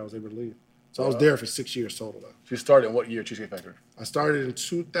 years later, I was able to leave. So I was there for 6 years total. Though. So you started in what year, Cheesecake Factory? I started in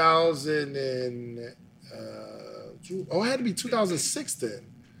 2000 and it had to be 2006 then.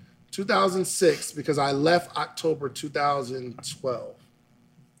 2006 because I left October 2012.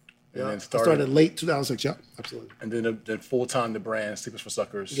 And then I started late 2006. Yeah, absolutely. And then full time the brand Sleep Is for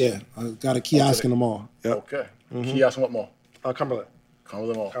Suckers. Yeah, I got a kiosk in the mall. Yep. Okay. Mm-hmm. Kiosk in what mall? Cumberland.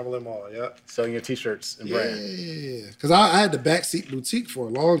 Cumberland Mall, yeah. Selling your t-shirts and brand. Yeah, because I had the backseat boutique for a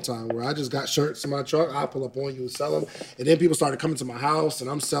long time where I just got shirts in my truck. I pull up on you and sell them. And then people started coming to my house and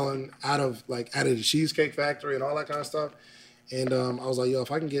I'm selling out of the Cheesecake Factory and all that kind of stuff. And I was like, yo,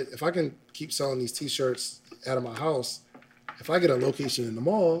 if I can keep selling these t-shirts out of my house, if I get a location in the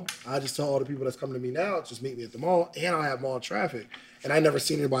mall, I just tell all the people that's coming to me now, just meet me at the mall and I'll have mall traffic. And I never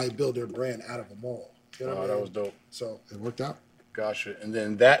seen anybody build their brand out of a mall. You know what I mean? That was dope. So it worked out. Gotcha. And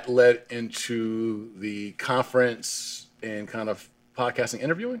then that led into the conference and kind of podcasting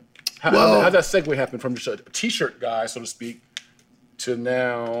interviewing? How did that segue happen from just a t-shirt guy, so to speak, to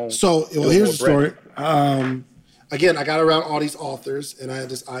now? So here's the story. Again, I got around all these authors, and I had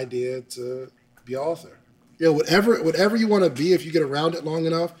this idea to be an author. Yeah, whatever you want to be, if you get around it long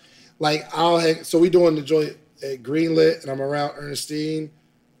enough. Like so we doing the joint at Greenlit, and I'm around Ernestine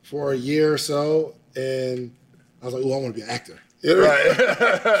for a year or so, and I was like, "Oh, I want to be an actor." You know? Right.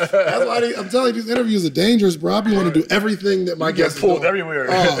 That's why I'm telling you, these interviews are dangerous, bro. I want to do everything that my guests pulled everywhere.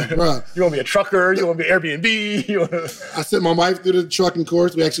 Oh, bro. You want to be a trucker? You want to be Airbnb? I sent my wife through the trucking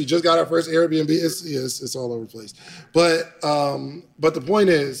course. We actually just got our first Airbnb. It's all over the place. But the point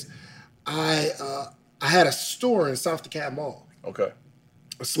is, I had a store in South DeKalb Mall. Okay.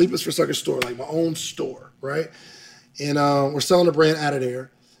 A Sleepless for Suckers store, like my own store, right? And we're selling the brand out of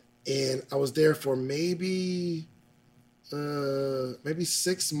there. And I was there for maybe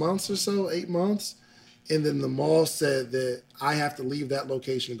 6 months or so, 8 months. And then the mall said that I have to leave that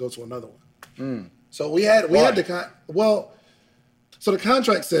location and go to another one. So we had so the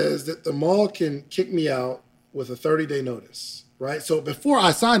contract says that the mall can kick me out with a 30-day notice, right? So before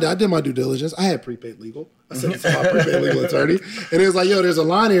I signed it, I did my due diligence. I had prepaid legal. I sent it to my prepaid legal attorney. And it was like, yo, there's a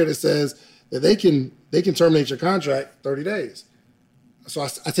line here that says that they can terminate your contract 30 days. So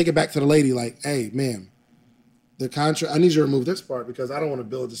I take it back to the lady like, hey, ma'am, the contract, I need you to remove this part because I don't want to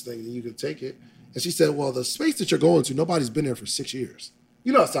build this thing and you can take it. And she said, well, the space that you're going to, nobody's been there for 6 years.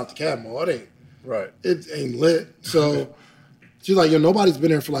 You know, it's South DeKalb Mall. It ain't lit. So she's like, yo, nobody's been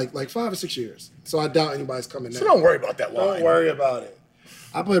there for like 5 or 6 years. So I doubt anybody's coming now. So don't worry about that line. Don't worry about it.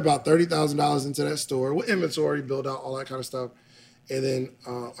 I put about $30,000 into that store with inventory, build out all that kind of stuff. And then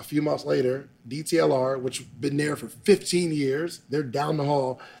a few months later, DTLR, which been there for 15 years, they're down the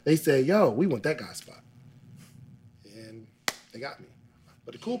hall. They say, yo, we want that guy's spot. And they got me.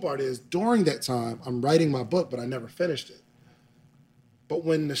 But the cool part is, during that time, I'm writing my book, but I never finished it. But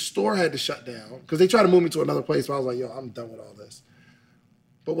when the store had to shut down, because they tried to move me to another place, so I was like, yo, I'm done with all this.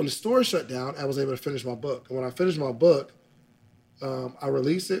 But when the store shut down, I was able to finish my book. And when I finished my book, I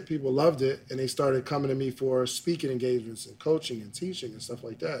released it, people loved it, and they started coming to me for speaking engagements and coaching and teaching and stuff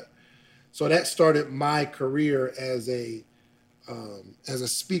like that. So that started my career as a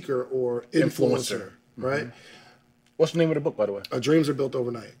speaker or influencer. Right? What's the name of the book, by the way? Dreams Are Built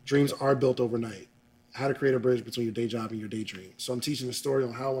Overnight. Dreams Are Built Overnight. How to create a bridge between your day job and your daydream. So I'm teaching the story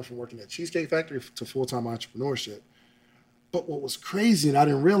on how I went from working at Cheesecake Factory to full-time entrepreneurship. But what was crazy, and I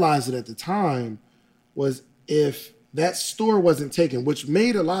didn't realize it at the time, was if that store wasn't taken, which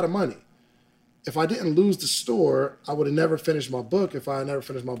made a lot of money. If I didn't lose the store, I would have never finished my book. If I had never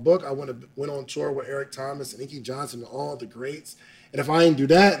finished my book, I would have went on tour with Eric Thomas and Inky Johnson and all the greats. And if I didn't do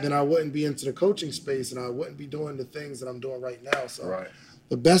that, then I wouldn't be into the coaching space and I wouldn't be doing the things that I'm doing right now. So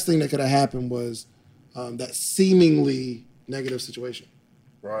the best thing that could have happened was that seemingly negative situation.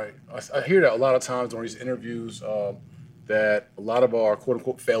 Right. I hear that a lot of times during these interviews, that a lot of our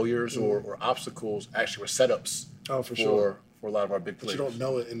quote-unquote failures or obstacles actually were setups for a lot of our big players. But you don't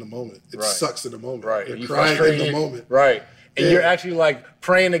know it in the moment. It sucks in the moment. Right. You're crying in the moment. Right. And you're actually like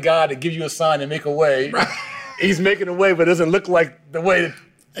praying to God to give you a sign and make a way. Right. He's making a way, but it doesn't look like the way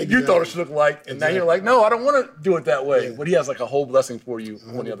that you thought it should look like. And now you're like, no, I don't want to do it that way. Yeah. But he has like a whole blessing for you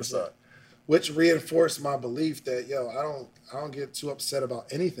 100%. On the other side. Which reinforced my belief that, I don't get too upset about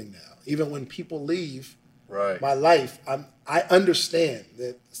anything now. Even when people leave my life, I understand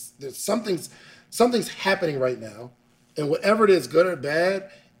that there's something's happening right now, and whatever it is, good or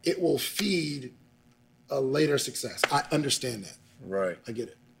bad, it will feed a later success. I understand that. Right. I get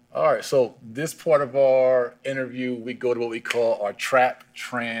it. All right. So this part of our interview, we go to what we call our trap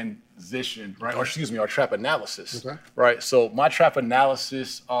transition, right? Or excuse me, our trap analysis. Okay. Right. So my trap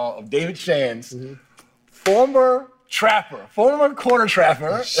analysis of David Shands, former corner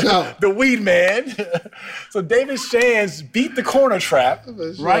trapper, the weed man. So David Shands beat the corner trap,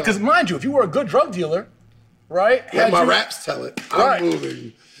 right? Because mind you, if you were a good drug dealer, right? Yeah, my raps tell it. I'm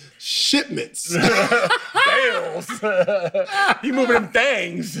moving shipments. Bales. You moving them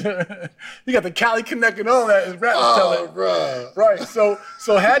things. You got the Cali Connect and all that. His raps tell it. Bro. Right. So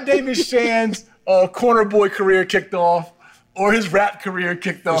had David Shands' corner boy career kicked off, or his rap career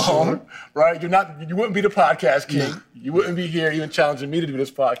kicked off, right? You wouldn't be the podcast king. No. You wouldn't be here even challenging me to do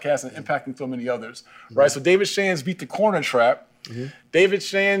this podcast and impacting so many others, right? So David Shands beat the corner trap. David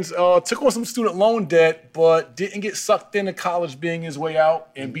Shands took on some student loan debt, but didn't get sucked into college being his way out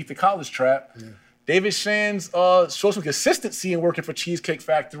and beat the college trap. David Shands showed some consistency in working for Cheesecake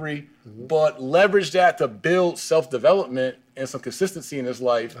Factory, but leveraged that to build self-development and some consistency in his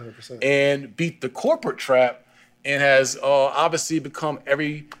life 100%. And beat the corporate trap. And has obviously become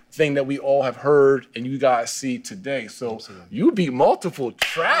every thing that we all have heard and you guys see today. So you beat multiple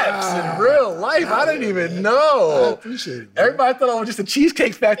traps in real life. I didn't even know. I appreciate it. Everybody thought I was just a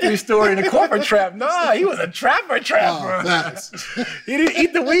Cheesecake Factory story and a corporate trap. Nah, he was a trapper. He didn't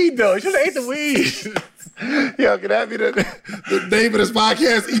eat the weed though. He should have ate the weed. Yo, can that be the name of this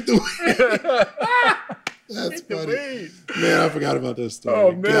podcast? Eat the weed. That's funny. Man, I forgot about that story.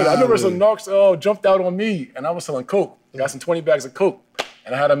 Oh, man. I remember some narcs jumped out on me, and I was selling Coke. Got some 20 bags of Coke.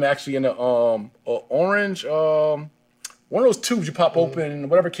 And I had them actually in the orange, one of those tubes you pop open,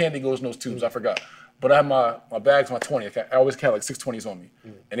 whatever candy goes in those tubes, I forgot. But I had my bags, my 20. I always carry like 620s on me.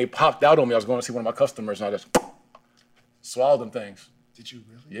 And they popped out on me. I was going to see one of my customers, and I just swallowed them things. Did you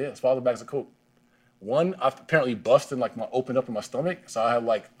really? Yeah, swallowed the bags of Coke. One, I apparently busted, like, opened up in my stomach. So I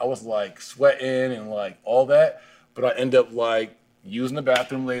was sweating and like all that. But I end up like using the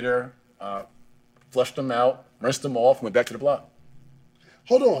bathroom later, flushed them out, rinsed them off, and went back to the block.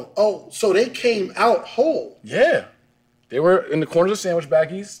 Hold on. Oh, so they came out whole. Yeah. They were in the corners of sandwich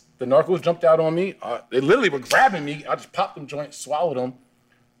baggies. The narcos jumped out on me. They literally were grabbing me. I just popped them joints, swallowed them.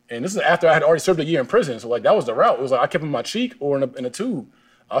 And this is after I had already served a year in prison. So like that was the route. It was like I kept them in my cheek or in a tube.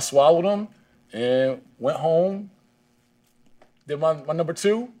 I swallowed them. And went home, did my number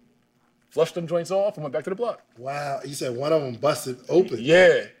 2, flushed them joints off, and went back to the block. Wow. You said one of them busted open.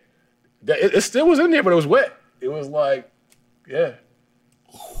 Yeah. It still was in there, but it was wet. It was like, yeah.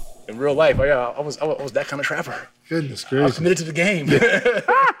 In real life, I was that kind of trapper. Goodness I gracious. was committed to the game.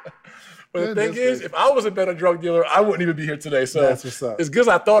 But the thing is, if I was a better drug dealer, I wouldn't even be here today. So That's what's up. as good as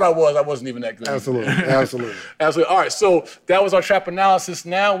I thought I wasn't even that good. Absolutely. Absolutely. Absolutely. All right, so that was our trap analysis.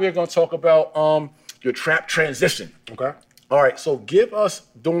 Now we're going to talk about your trap transition. Okay. All right, so give us,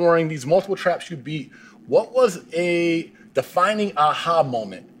 during these multiple traps you beat, what was a defining aha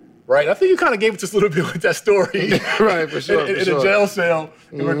moment, right? I think you kind of gave it just a little bit with that story. Right, for sure. in a jail cell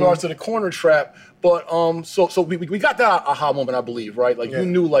in regards to the corner trap. But so we got that aha moment, I believe, right? Like you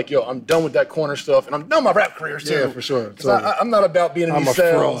knew, like, yo, I'm done with that corner stuff, and I'm done with my rap career too. Yeah, for sure. Because I'm not about being in these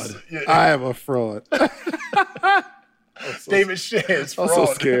cells. Fraud. Yeah. I am a fraud. David Shands, I'm fraud.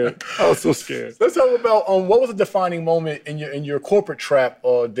 so scared. I was so scared. Let's talk about what was a defining moment in your corporate trap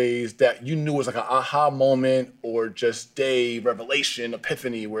days that you knew was like an aha moment or just day revelation,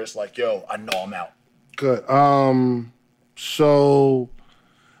 epiphany, where it's like, yo, I know I'm out. Good. So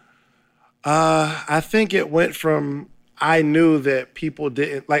I think it went from I knew that people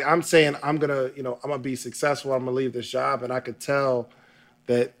didn't like. I'm saying I'm gonna be successful. I'm gonna leave this job, and I could tell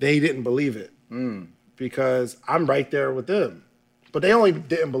that they didn't believe it because I'm right there with them. But they only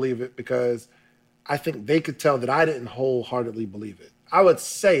didn't believe it because I think they could tell that I didn't wholeheartedly believe it. I would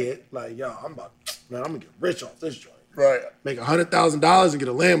say it like, yo, I'm gonna get rich off this joint. Right. Make $100,000 and get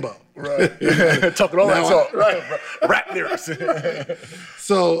a Lambo. Right. Talking all that talk. Right. Rap lyrics.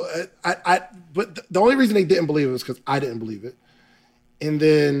 So but the only reason they didn't believe it was because I didn't believe it. And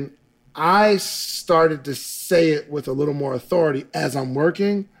then I started to say it with a little more authority as I'm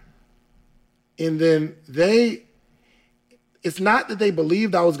working. And then it's not that they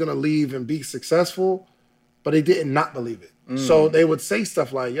believed I was going to leave and be successful, but they didn't not believe it. So they would say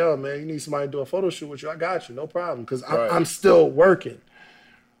stuff like, yo, man, you need somebody to do a photo shoot with you. I got you, no problem, because I'm still working.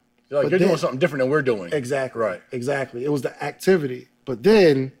 You're doing something different than we're doing. Exactly. Right. Exactly. It was the activity. But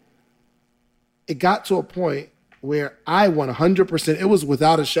then it got to a point where I 100%, it was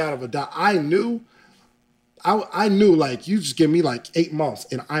without a shadow of a doubt. I knew, like, you just give me like 8 months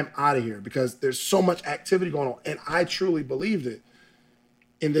and I'm out of here because there's so much activity going on. And I truly believed it.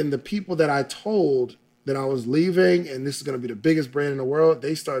 And then the people that I told that I was leaving and this is going to be the biggest brand in the world,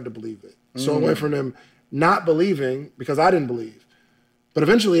 they started to believe it. So it went from them not believing because I didn't believe. But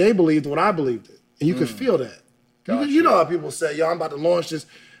eventually they believed when I believed it. And you could feel that. Gotcha. You know how people say, yo, I'm about to launch this.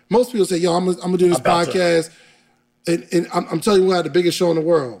 Most people say, yo, I'm gonna do this podcast. And I'm telling you, we had the biggest show in the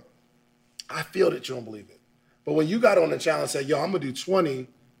world. I feel that you don't believe it. But when you got on the challenge and said, yo, I'm gonna do 20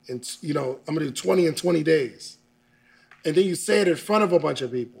 and I'm gonna do 20 in 20 days. And then you say it in front of a bunch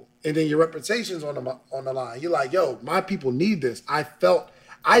of people. And then your reputation's on the line. You're like, yo, my people need this.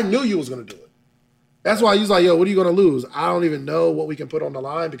 I knew you was gonna do it. That's why you was like, yo, what are you gonna lose? I don't even know what we can put on the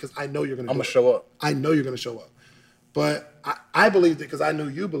line because I know you're gonna do it. I'm gonna show up. I know you're gonna show up. But I believed it because I knew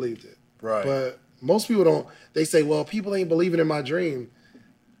you believed it. Right. But most people don't. They say, well, people ain't believing in my dream.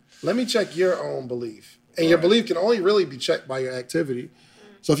 Let me check your own belief. And your belief can only really be checked by your activity.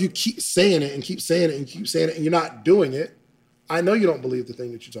 So if you keep saying it and keep saying it and keep saying it and you're not doing it, I know you don't believe the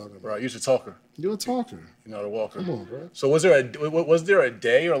thing that you're talking about. Right. You're a talker. You're a talker. You're not a walker. Come on, bro. So was there a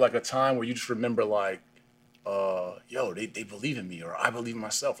day or like a time where you just remember like, yo, they believe in me or I believe in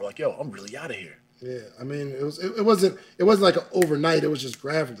myself or like, yo, I'm really out of here? Yeah, I mean, it wasn't like an overnight. It was just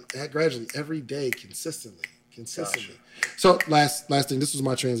gradually every day, consistently. Gotcha. So last thing, this was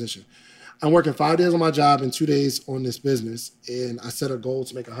my transition. I'm working 5 days on my job and 2 days on this business, and I set a goal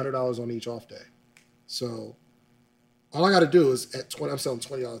to make $100 on each off day. So all I got to do is I'm selling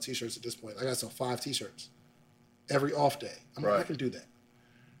 $20 t-shirts at this point. I got to sell 5 t-shirts every off day. I'm like, I can do that.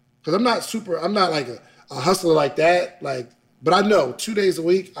 Because I'm not like a hustler like that. But I know 2 days a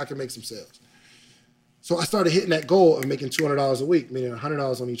week, I can make some sales. So I started hitting that goal of making $200 a week, meaning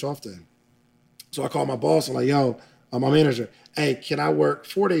 $100 on each off day. So I called my boss. I'm like, yo, my manager, hey, can I work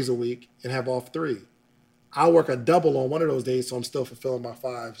 4 days a week and have off 3? I'll work a double on one of those days so I'm still fulfilling my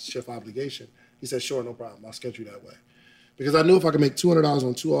 5-shift obligation. He said, sure, no problem. I'll schedule you that way. Because I knew if I could make $200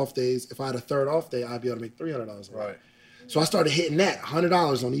 on 2 off days, if I had a third off day, I'd be able to make $300 a week. Right. So I started hitting that,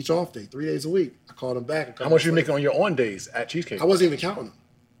 $100 on each off day, 3 days a week. I called him back. How much are you making on your on days at Cheesecake? I wasn't even counting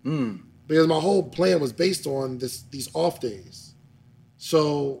them. Because my whole plan was based on these off days.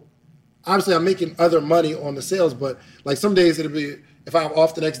 So obviously I'm making other money on the sales, but like some days it'll be, if I'm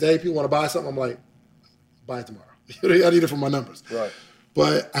off the next day, people want to buy something, I'm like, buy it tomorrow. I need it for my numbers. Right.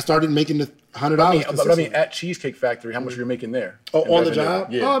 But I started making the $100. I mean, at Cheesecake Factory, how much are you making there? Oh, on the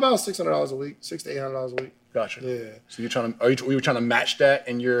job? Yeah. Oh, about $600 a week, $600 to $800 a week. Gotcha. Yeah. So were you trying to match that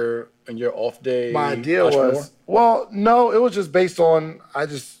in your off day? My idea was, well, no, it was just based on,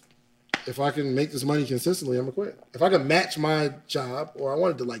 if I can make this money consistently, I'm gonna quit. If I can match my job, or I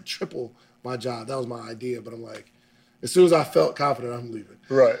wanted to like triple my job, that was my idea. But I'm like, as soon as I felt confident, I'm leaving.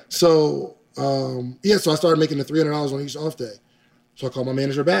 Right. So, so I started making the $300 on each off day. So I called my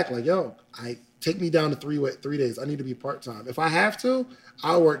manager back, like, yo, take me down to 3 days. I need to be part-time. If I have to,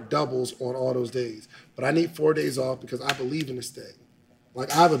 I'll work doubles on all those days. But I need 4 days off because I believe in this thing. Like,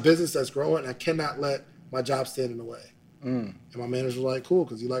 I have a business that's growing, and I cannot let my job stand in the way. And my manager was like, cool,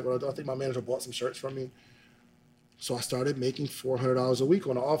 because you like what I do. I think my manager bought some shirts from me. So I started making $400 a week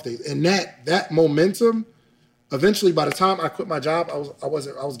on the off days. And that momentum, eventually, by the time I quit my job, I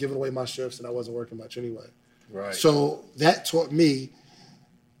was giving away my shifts, and I wasn't working much anyway. Right. So that taught me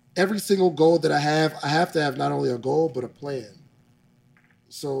every single goal that I have to have not only a goal, but a plan.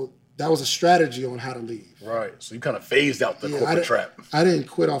 So that was a strategy on how to leave. Right. So you kind of phased out the corporate trap. I didn't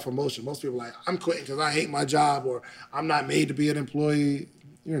quit off emotion. Most people are like, I'm quitting because I hate my job, or I'm not made to be an employee.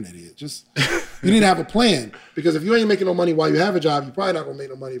 You're an idiot. You need to have a plan. Because if you ain't making no money while you have a job, you're probably not going to make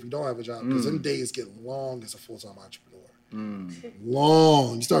no money if you don't have a job. Because them days get long as a full-time entrepreneur.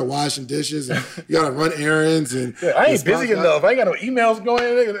 Long. You start washing dishes, and you got to run errands. And I ain't busy enough. I ain't got no emails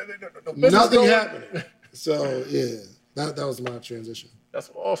going. Nothing happening. So, yeah, that was my transition. That's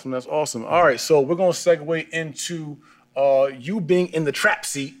awesome. That's awesome. All right, so we're going to segue into you being in the trap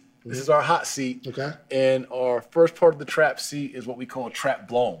seat. This is our hot seat. Okay. And our first part of the trap seat is what we call trap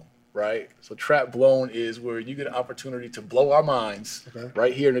blown, right? So trap blown is where you get an opportunity to blow our minds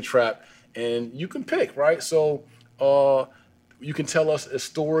right here in the trap. And you can pick, right? So you can tell us a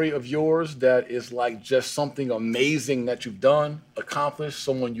story of yours that is like just something amazing that you've done, accomplished,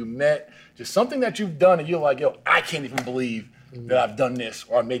 someone you met, just something that you've done and you're like, yo, I can't even believe that I've done this,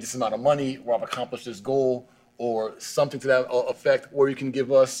 or I made this amount of money, or I've accomplished this goal, or something to that effect. Or you can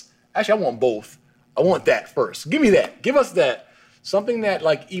give us, actually, I want both. I want that first. Give me that. Give us that. Something that,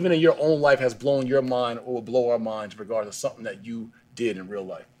 like, even in your own life has blown your mind or will blow our minds regardless of something that you did in real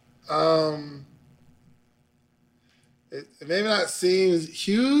life. It maybe not seems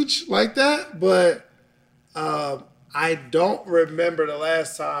huge like that, but I don't remember the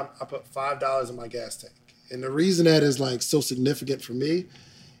last time I put $5 in my gas tank. And the reason that is like so significant for me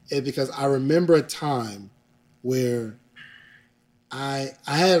is because I remember a time where I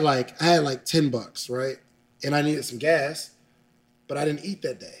had like $10, right? And I needed some gas, but I didn't eat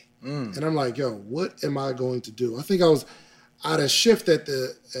that day. And I'm like, yo, what am I going to do? I think I was out of shift at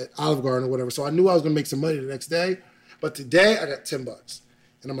Olive Garden or whatever, so I knew I was going to make some money the next day. But today I got $10,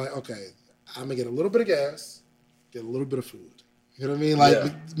 and I'm like, okay, I'm gonna get a little bit of gas, get a little bit of food. You know what I mean?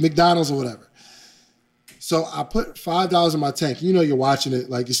 Like McDonald's or whatever. So I put $5 in my tank. You know, you're watching it,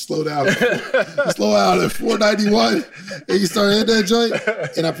 like you slow down, you slow out at $4.91, and you start hitting that joint.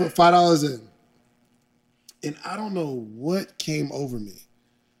 And I put $5 in, and I don't know what came over me,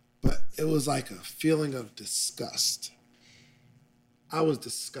 but it was like a feeling of disgust. I was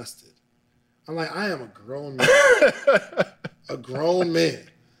disgusted. I'm like, I am a grown man,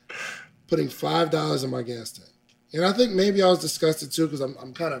 putting $5 in my gas tank. And I think maybe I was disgusted too, because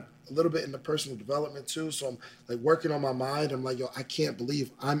I'm kind of a little bit into personal development too. So I'm like working on my mind. I'm like, yo, I can't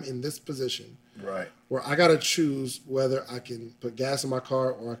believe I'm in this position, right, where I got to choose whether I can put gas in my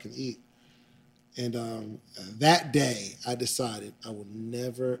car or I can eat. And that day I decided I will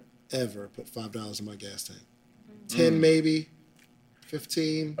never, ever put $5 in my gas tank. 10 maybe,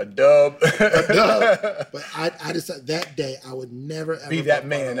 15. A dub. But I decided that day I would never ever be that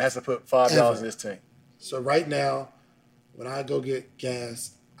man that has to put $5 in his tank. So right now, when I go get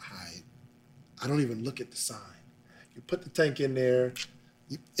gas, I don't even look at the sign. You put the tank in there,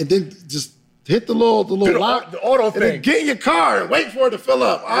 and then just hit the little lock, the auto and thing. then get in your car and wait for it to fill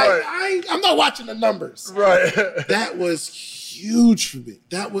up. Right. I'm not watching the numbers. Right. That was huge for me.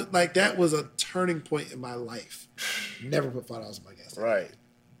 That was a turning point in my life. Never put $5 in my gas tank. Right.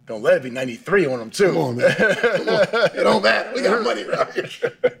 Don't let it be 93 on them too. Come on, man. Come on. It don't matter. We got money around here.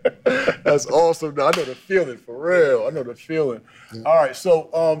 That's awesome. I know the feeling, for real. I know the feeling. Yeah. All right,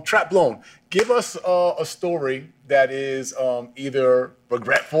 so Trap Blown, give us a story that is either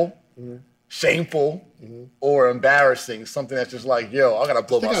regretful, shameful, or embarrassing. Something that's just like, yo, I gotta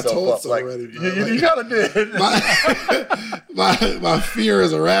blow myself up. Like, already, you kind of did. My fear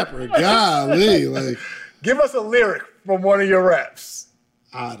as a rapper, golly, like. Give us a lyric from one of your raps.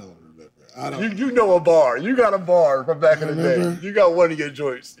 I don't remember. You know a bar. You got a bar from back in the day. You got one of your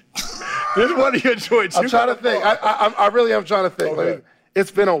joints. There's one of your joints. I'm trying to think. I really am trying to think. Okay. Like,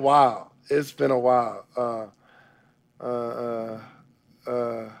 it's been a while. What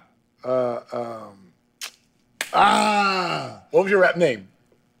was your rap name?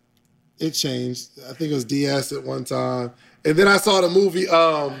 It changed. I think it was DS at one time. And then I saw the movie,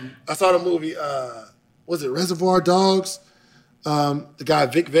 was it Reservoir Dogs? The guy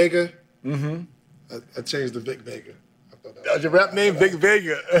Vic Vega. Mm-hmm. I changed to Vic Vega. That was your rap name, Vic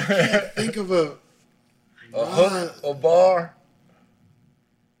Vega. I can't think of a hook, a bar.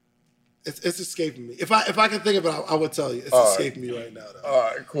 It's escaping me. If I can think of it, I would tell you. It's escaping me right now, though. All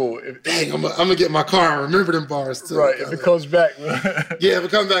right, cool. Dang, I'm gonna get in my car and remember them bars too. Right, if it comes back. Yeah, if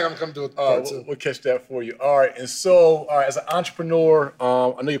it comes back, I'm gonna come do it. We'll catch that for you. All right, and so, as an entrepreneur,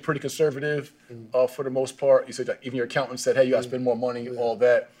 I know you're pretty conservative for the most part. You said that even your accountant said, hey, you gotta spend more money, all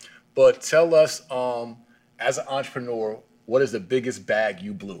that. But tell us, as an entrepreneur, what is the biggest bag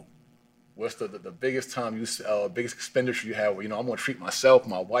you blew? What's the biggest time biggest expenditure you have where, I'm going to treat myself,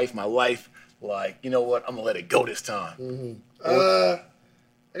 my wife, my life, like, you know what, I'm going to let it go this time. Mm-hmm. I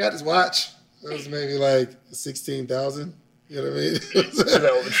got this watch. It was maybe like 16,000. You know what I mean?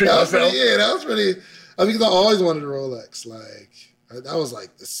 That was pretty, because I always wanted a Rolex. Like, that was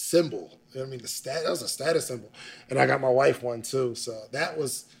like the symbol. You know what I mean? That was a status symbol. And I got my wife one too. So that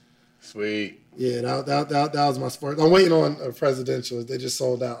was... Sweet. Yeah, that was my sport. I'm waiting on a presidential. They just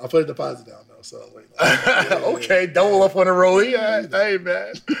sold out. I put a deposit down though, so I'm waiting. Okay, double up on the rollie. Hey,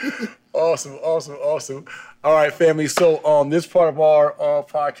 man. Awesome. All right, family. So this part of our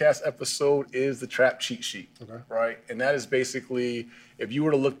podcast episode is the Trap Cheat Sheet. Okay. Right? And that is basically if you were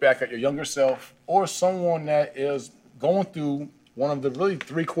to look back at your younger self or someone that is going through one of the really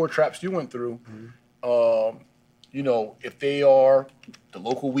 3 core traps you went through, if they are the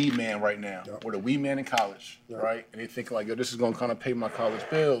local weed man right now, or the weed man in college, right? And they think like, yo, this is going to kind of pay my college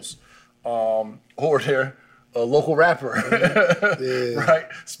bills. Or they're a local rapper, right?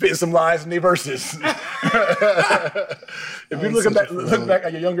 Spitting some lies in their verses. If you look back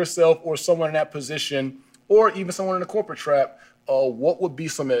at your younger self or someone in that position, or even someone in a corporate trap, what would be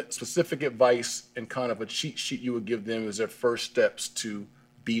some specific advice and kind of a cheat sheet you would give them as their first steps to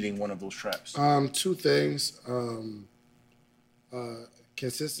beating one of those traps? 2 things.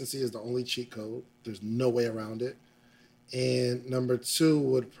 Consistency is the only cheat code. There's no way around it. And number 2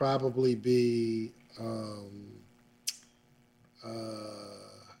 would probably be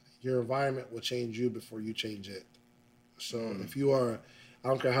your environment will change you before you change it. So if you are, I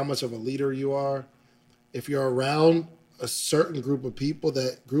don't care how much of a leader you are, if you're around a certain group of people,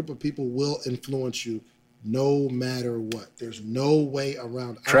 that group of people will influence you no matter what. There's no way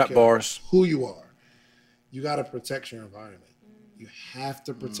around it. Trap bars. Who you are. You got to protect your environment. You have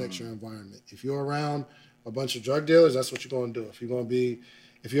to protect your environment. If you're around a bunch of drug dealers, that's what you're going to do.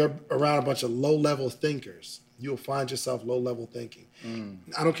 If you're around a bunch of low-level thinkers, you'll find yourself low-level thinking.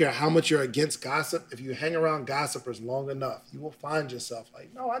 I don't care how much you're against gossip. If you hang around gossipers long enough, you will find yourself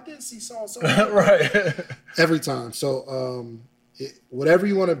like, no, I did see so-and-so. Right. Every time. So whatever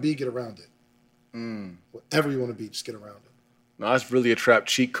you want to be, get around it. Whatever you want to be, just get around it. No, that's really a trap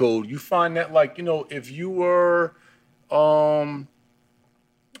cheat code. You find that, like, if you were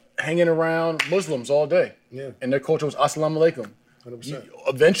hanging around Muslims all day, and their culture was Assalamu alaikum, 100%.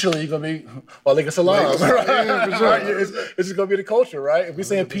 Eventually you're going to be wa alaikum salam. Yeah, for sure. Right? It's just going to be the culture, right? If we're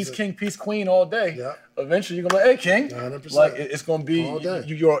saying 100%. Peace king, peace queen all day, eventually you're going to be like, hey, king. 100%. Like, it's going to be,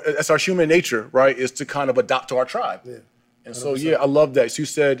 that's our human nature, right, is to kind of adopt to our tribe. Yeah. And 100%. So, I love that. So you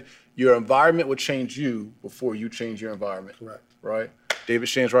said your environment would change you before you change your environment. Correct. Right? David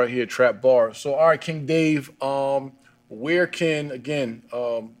Shands right here, Trap Bar. So, all right, King Dave, where can, again,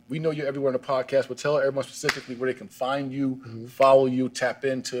 we know you're everywhere in the podcast, but tell everyone specifically where they can find you, follow you, tap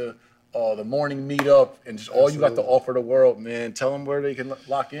into the morning meetup, and just all you got to offer the world, man. Tell them where they can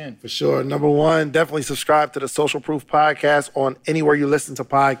lock in. For sure. Number one, definitely subscribe to the Social Proof Podcast on anywhere you listen to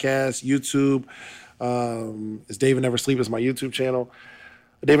podcasts, YouTube. It's David Never Sleep is my YouTube channel.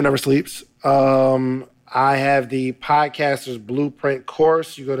 David Never Sleeps. I have the Podcaster's Blueprint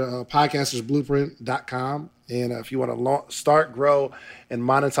course. You go to podcastersblueprint.com. And if you want to start, grow, and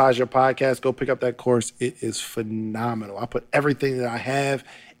monetize your podcast, go pick up that course. It is phenomenal. I put everything that I have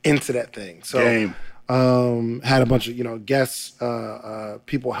into that thing. So had a bunch of guests,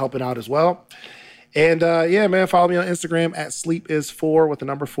 people helping out as well. And yeah, man, follow me on Instagram at sleepisfor with the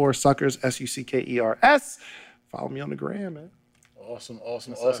number 4 suckers, SUCKERS. Follow me on the gram, man. Awesome.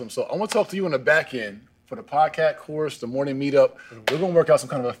 So I want to talk to you on the back end. For the podcast course, the morning meetup, we're going to work out some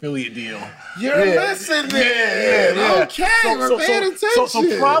kind of affiliate deal. You're listening. Yeah. Okay, we're paying attention.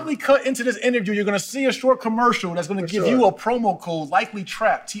 So probably cut into this interview, you're going to see a short commercial that's going to give you a promo code, likely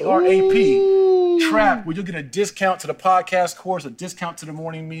TRAP, TRAP, TRAP, where you'll get a discount to the podcast course, a discount to the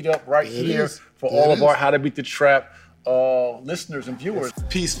morning meetup right here for all of our How to Beat the Trap listeners and viewers.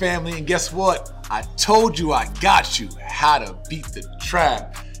 Peace, family, and guess what? I told you I got you. How to Beat the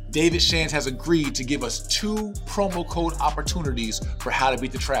Trap. David Shands has agreed to give us 2 promo code opportunities for How to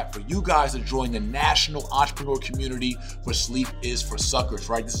Beat the Trap for you guys to join the national entrepreneur community for Sleep is for Suckers,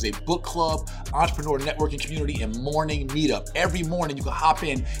 right? This is a book club, entrepreneur networking community, and morning meetup. Every morning you can hop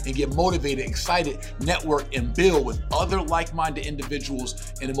in and get motivated, excited, network, and build with other like-minded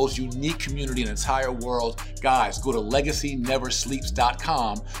individuals in the most unique community in the entire world. Guys, go to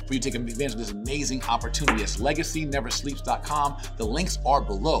legacyneversleeps.com for you to take advantage of this amazing opportunity. It's legacyneversleeps.com. The links are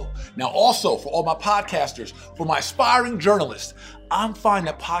below. Now, also, for all my podcasters, for my aspiring journalists, I'm finding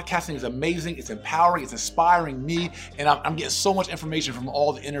that podcasting is amazing, it's empowering, it's inspiring me, and I'm getting so much information from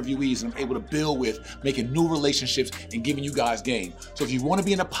all the interviewees and I'm able to build with, making new relationships and giving you guys game. So if you want to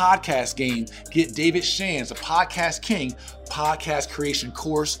be in a podcast game, get David Shands, the Podcast King, podcast creation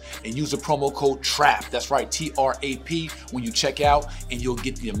course, and use the promo code TRAP. That's right, TRAP, when you check out, and you'll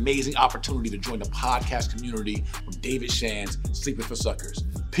get the amazing opportunity to join the podcast community from David Shands, Sleeping for Suckers.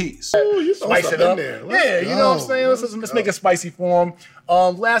 Peace. Ooh, you Spice it up. Yeah, you know what I'm saying? Let's make it spicy for them.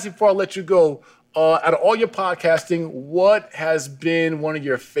 Lastly, before I let you go, out of all your podcasting, what has been one of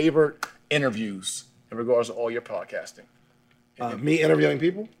your favorite interviews in regards to all your podcasting? Me interviewing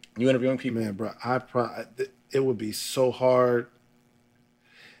people? You interviewing people? Man, bro, it would be so hard.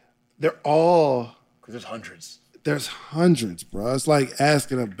 They're all... Because there's hundreds. There's hundreds, bro. It's like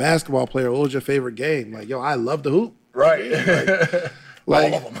asking a basketball player, what was your favorite game? Like, yo, I love the hoop. Right.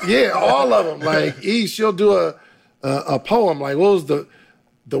 Like, all of them. Yeah, all of them. Like, she'll do a poem. Like, what was the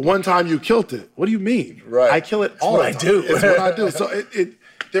one time you killed it? What do you mean? Right. I kill it all the time. do. It's what I do. So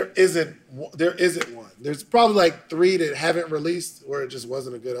there isn't one. There's probably like 3 that haven't released where it just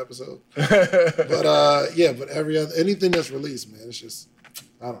wasn't a good episode. But yeah, but anything that's released, man, it's just,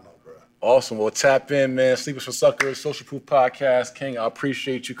 I don't know, bro. Awesome. Well, tap in, man. Sleepers for Suckers, Social Proof Podcast. King, I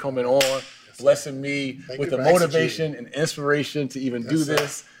appreciate you coming on, blessing me with the motivation and inspiration to even do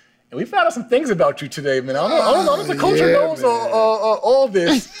this. And we found out some things about you today, man. I don't know if the culture knows all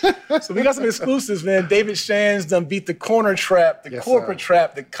this. So we got some exclusives, man. David Shands done beat the corner trap, the corporate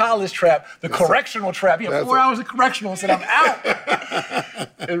trap, the college trap, the correctional trap. He had 4 hours of correctional and said, I'm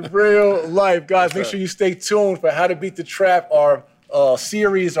out. In real life, guys, make sure you stay tuned for How to Beat the Trap, our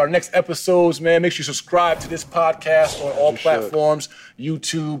series, our next episodes, man. Make sure you subscribe to this podcast on all platforms,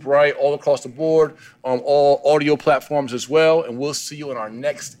 YouTube, right, all across the board, on all audio platforms as well. And we'll see you in our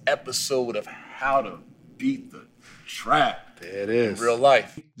next episode of How to Beat the Trap. There it is. In real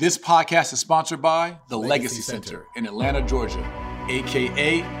life. This podcast is sponsored by the Legacy Center in Atlanta, Georgia,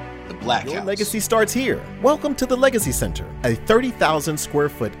 a.k.a. the Black Your House. legacy starts here. Welcome to the Legacy Center, a 30,000 square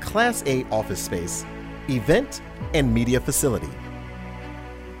foot Class A office space, event, and media facility.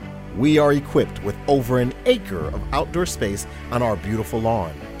 We are equipped with over an acre of outdoor space on our beautiful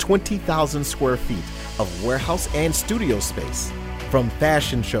lawn, 20,000 square feet of warehouse and studio space. From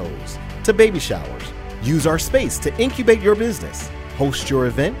fashion shows to baby showers, use our space to incubate your business, host your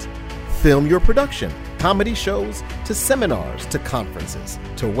event, film your production, comedy shows to seminars to conferences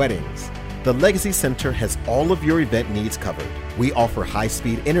to weddings. The Legacy Center has all of your event needs covered. We offer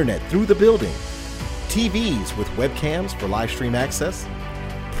high-speed internet through the building, TVs with webcams for live stream access,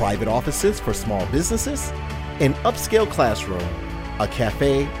 private offices for small businesses, an upscale classroom, a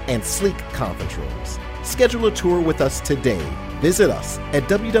cafe, and sleek conference rooms. Schedule a tour with us today. Visit us at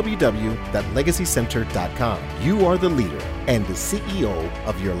www.legacycenter.com. You are the leader and the CEO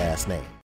of your last name.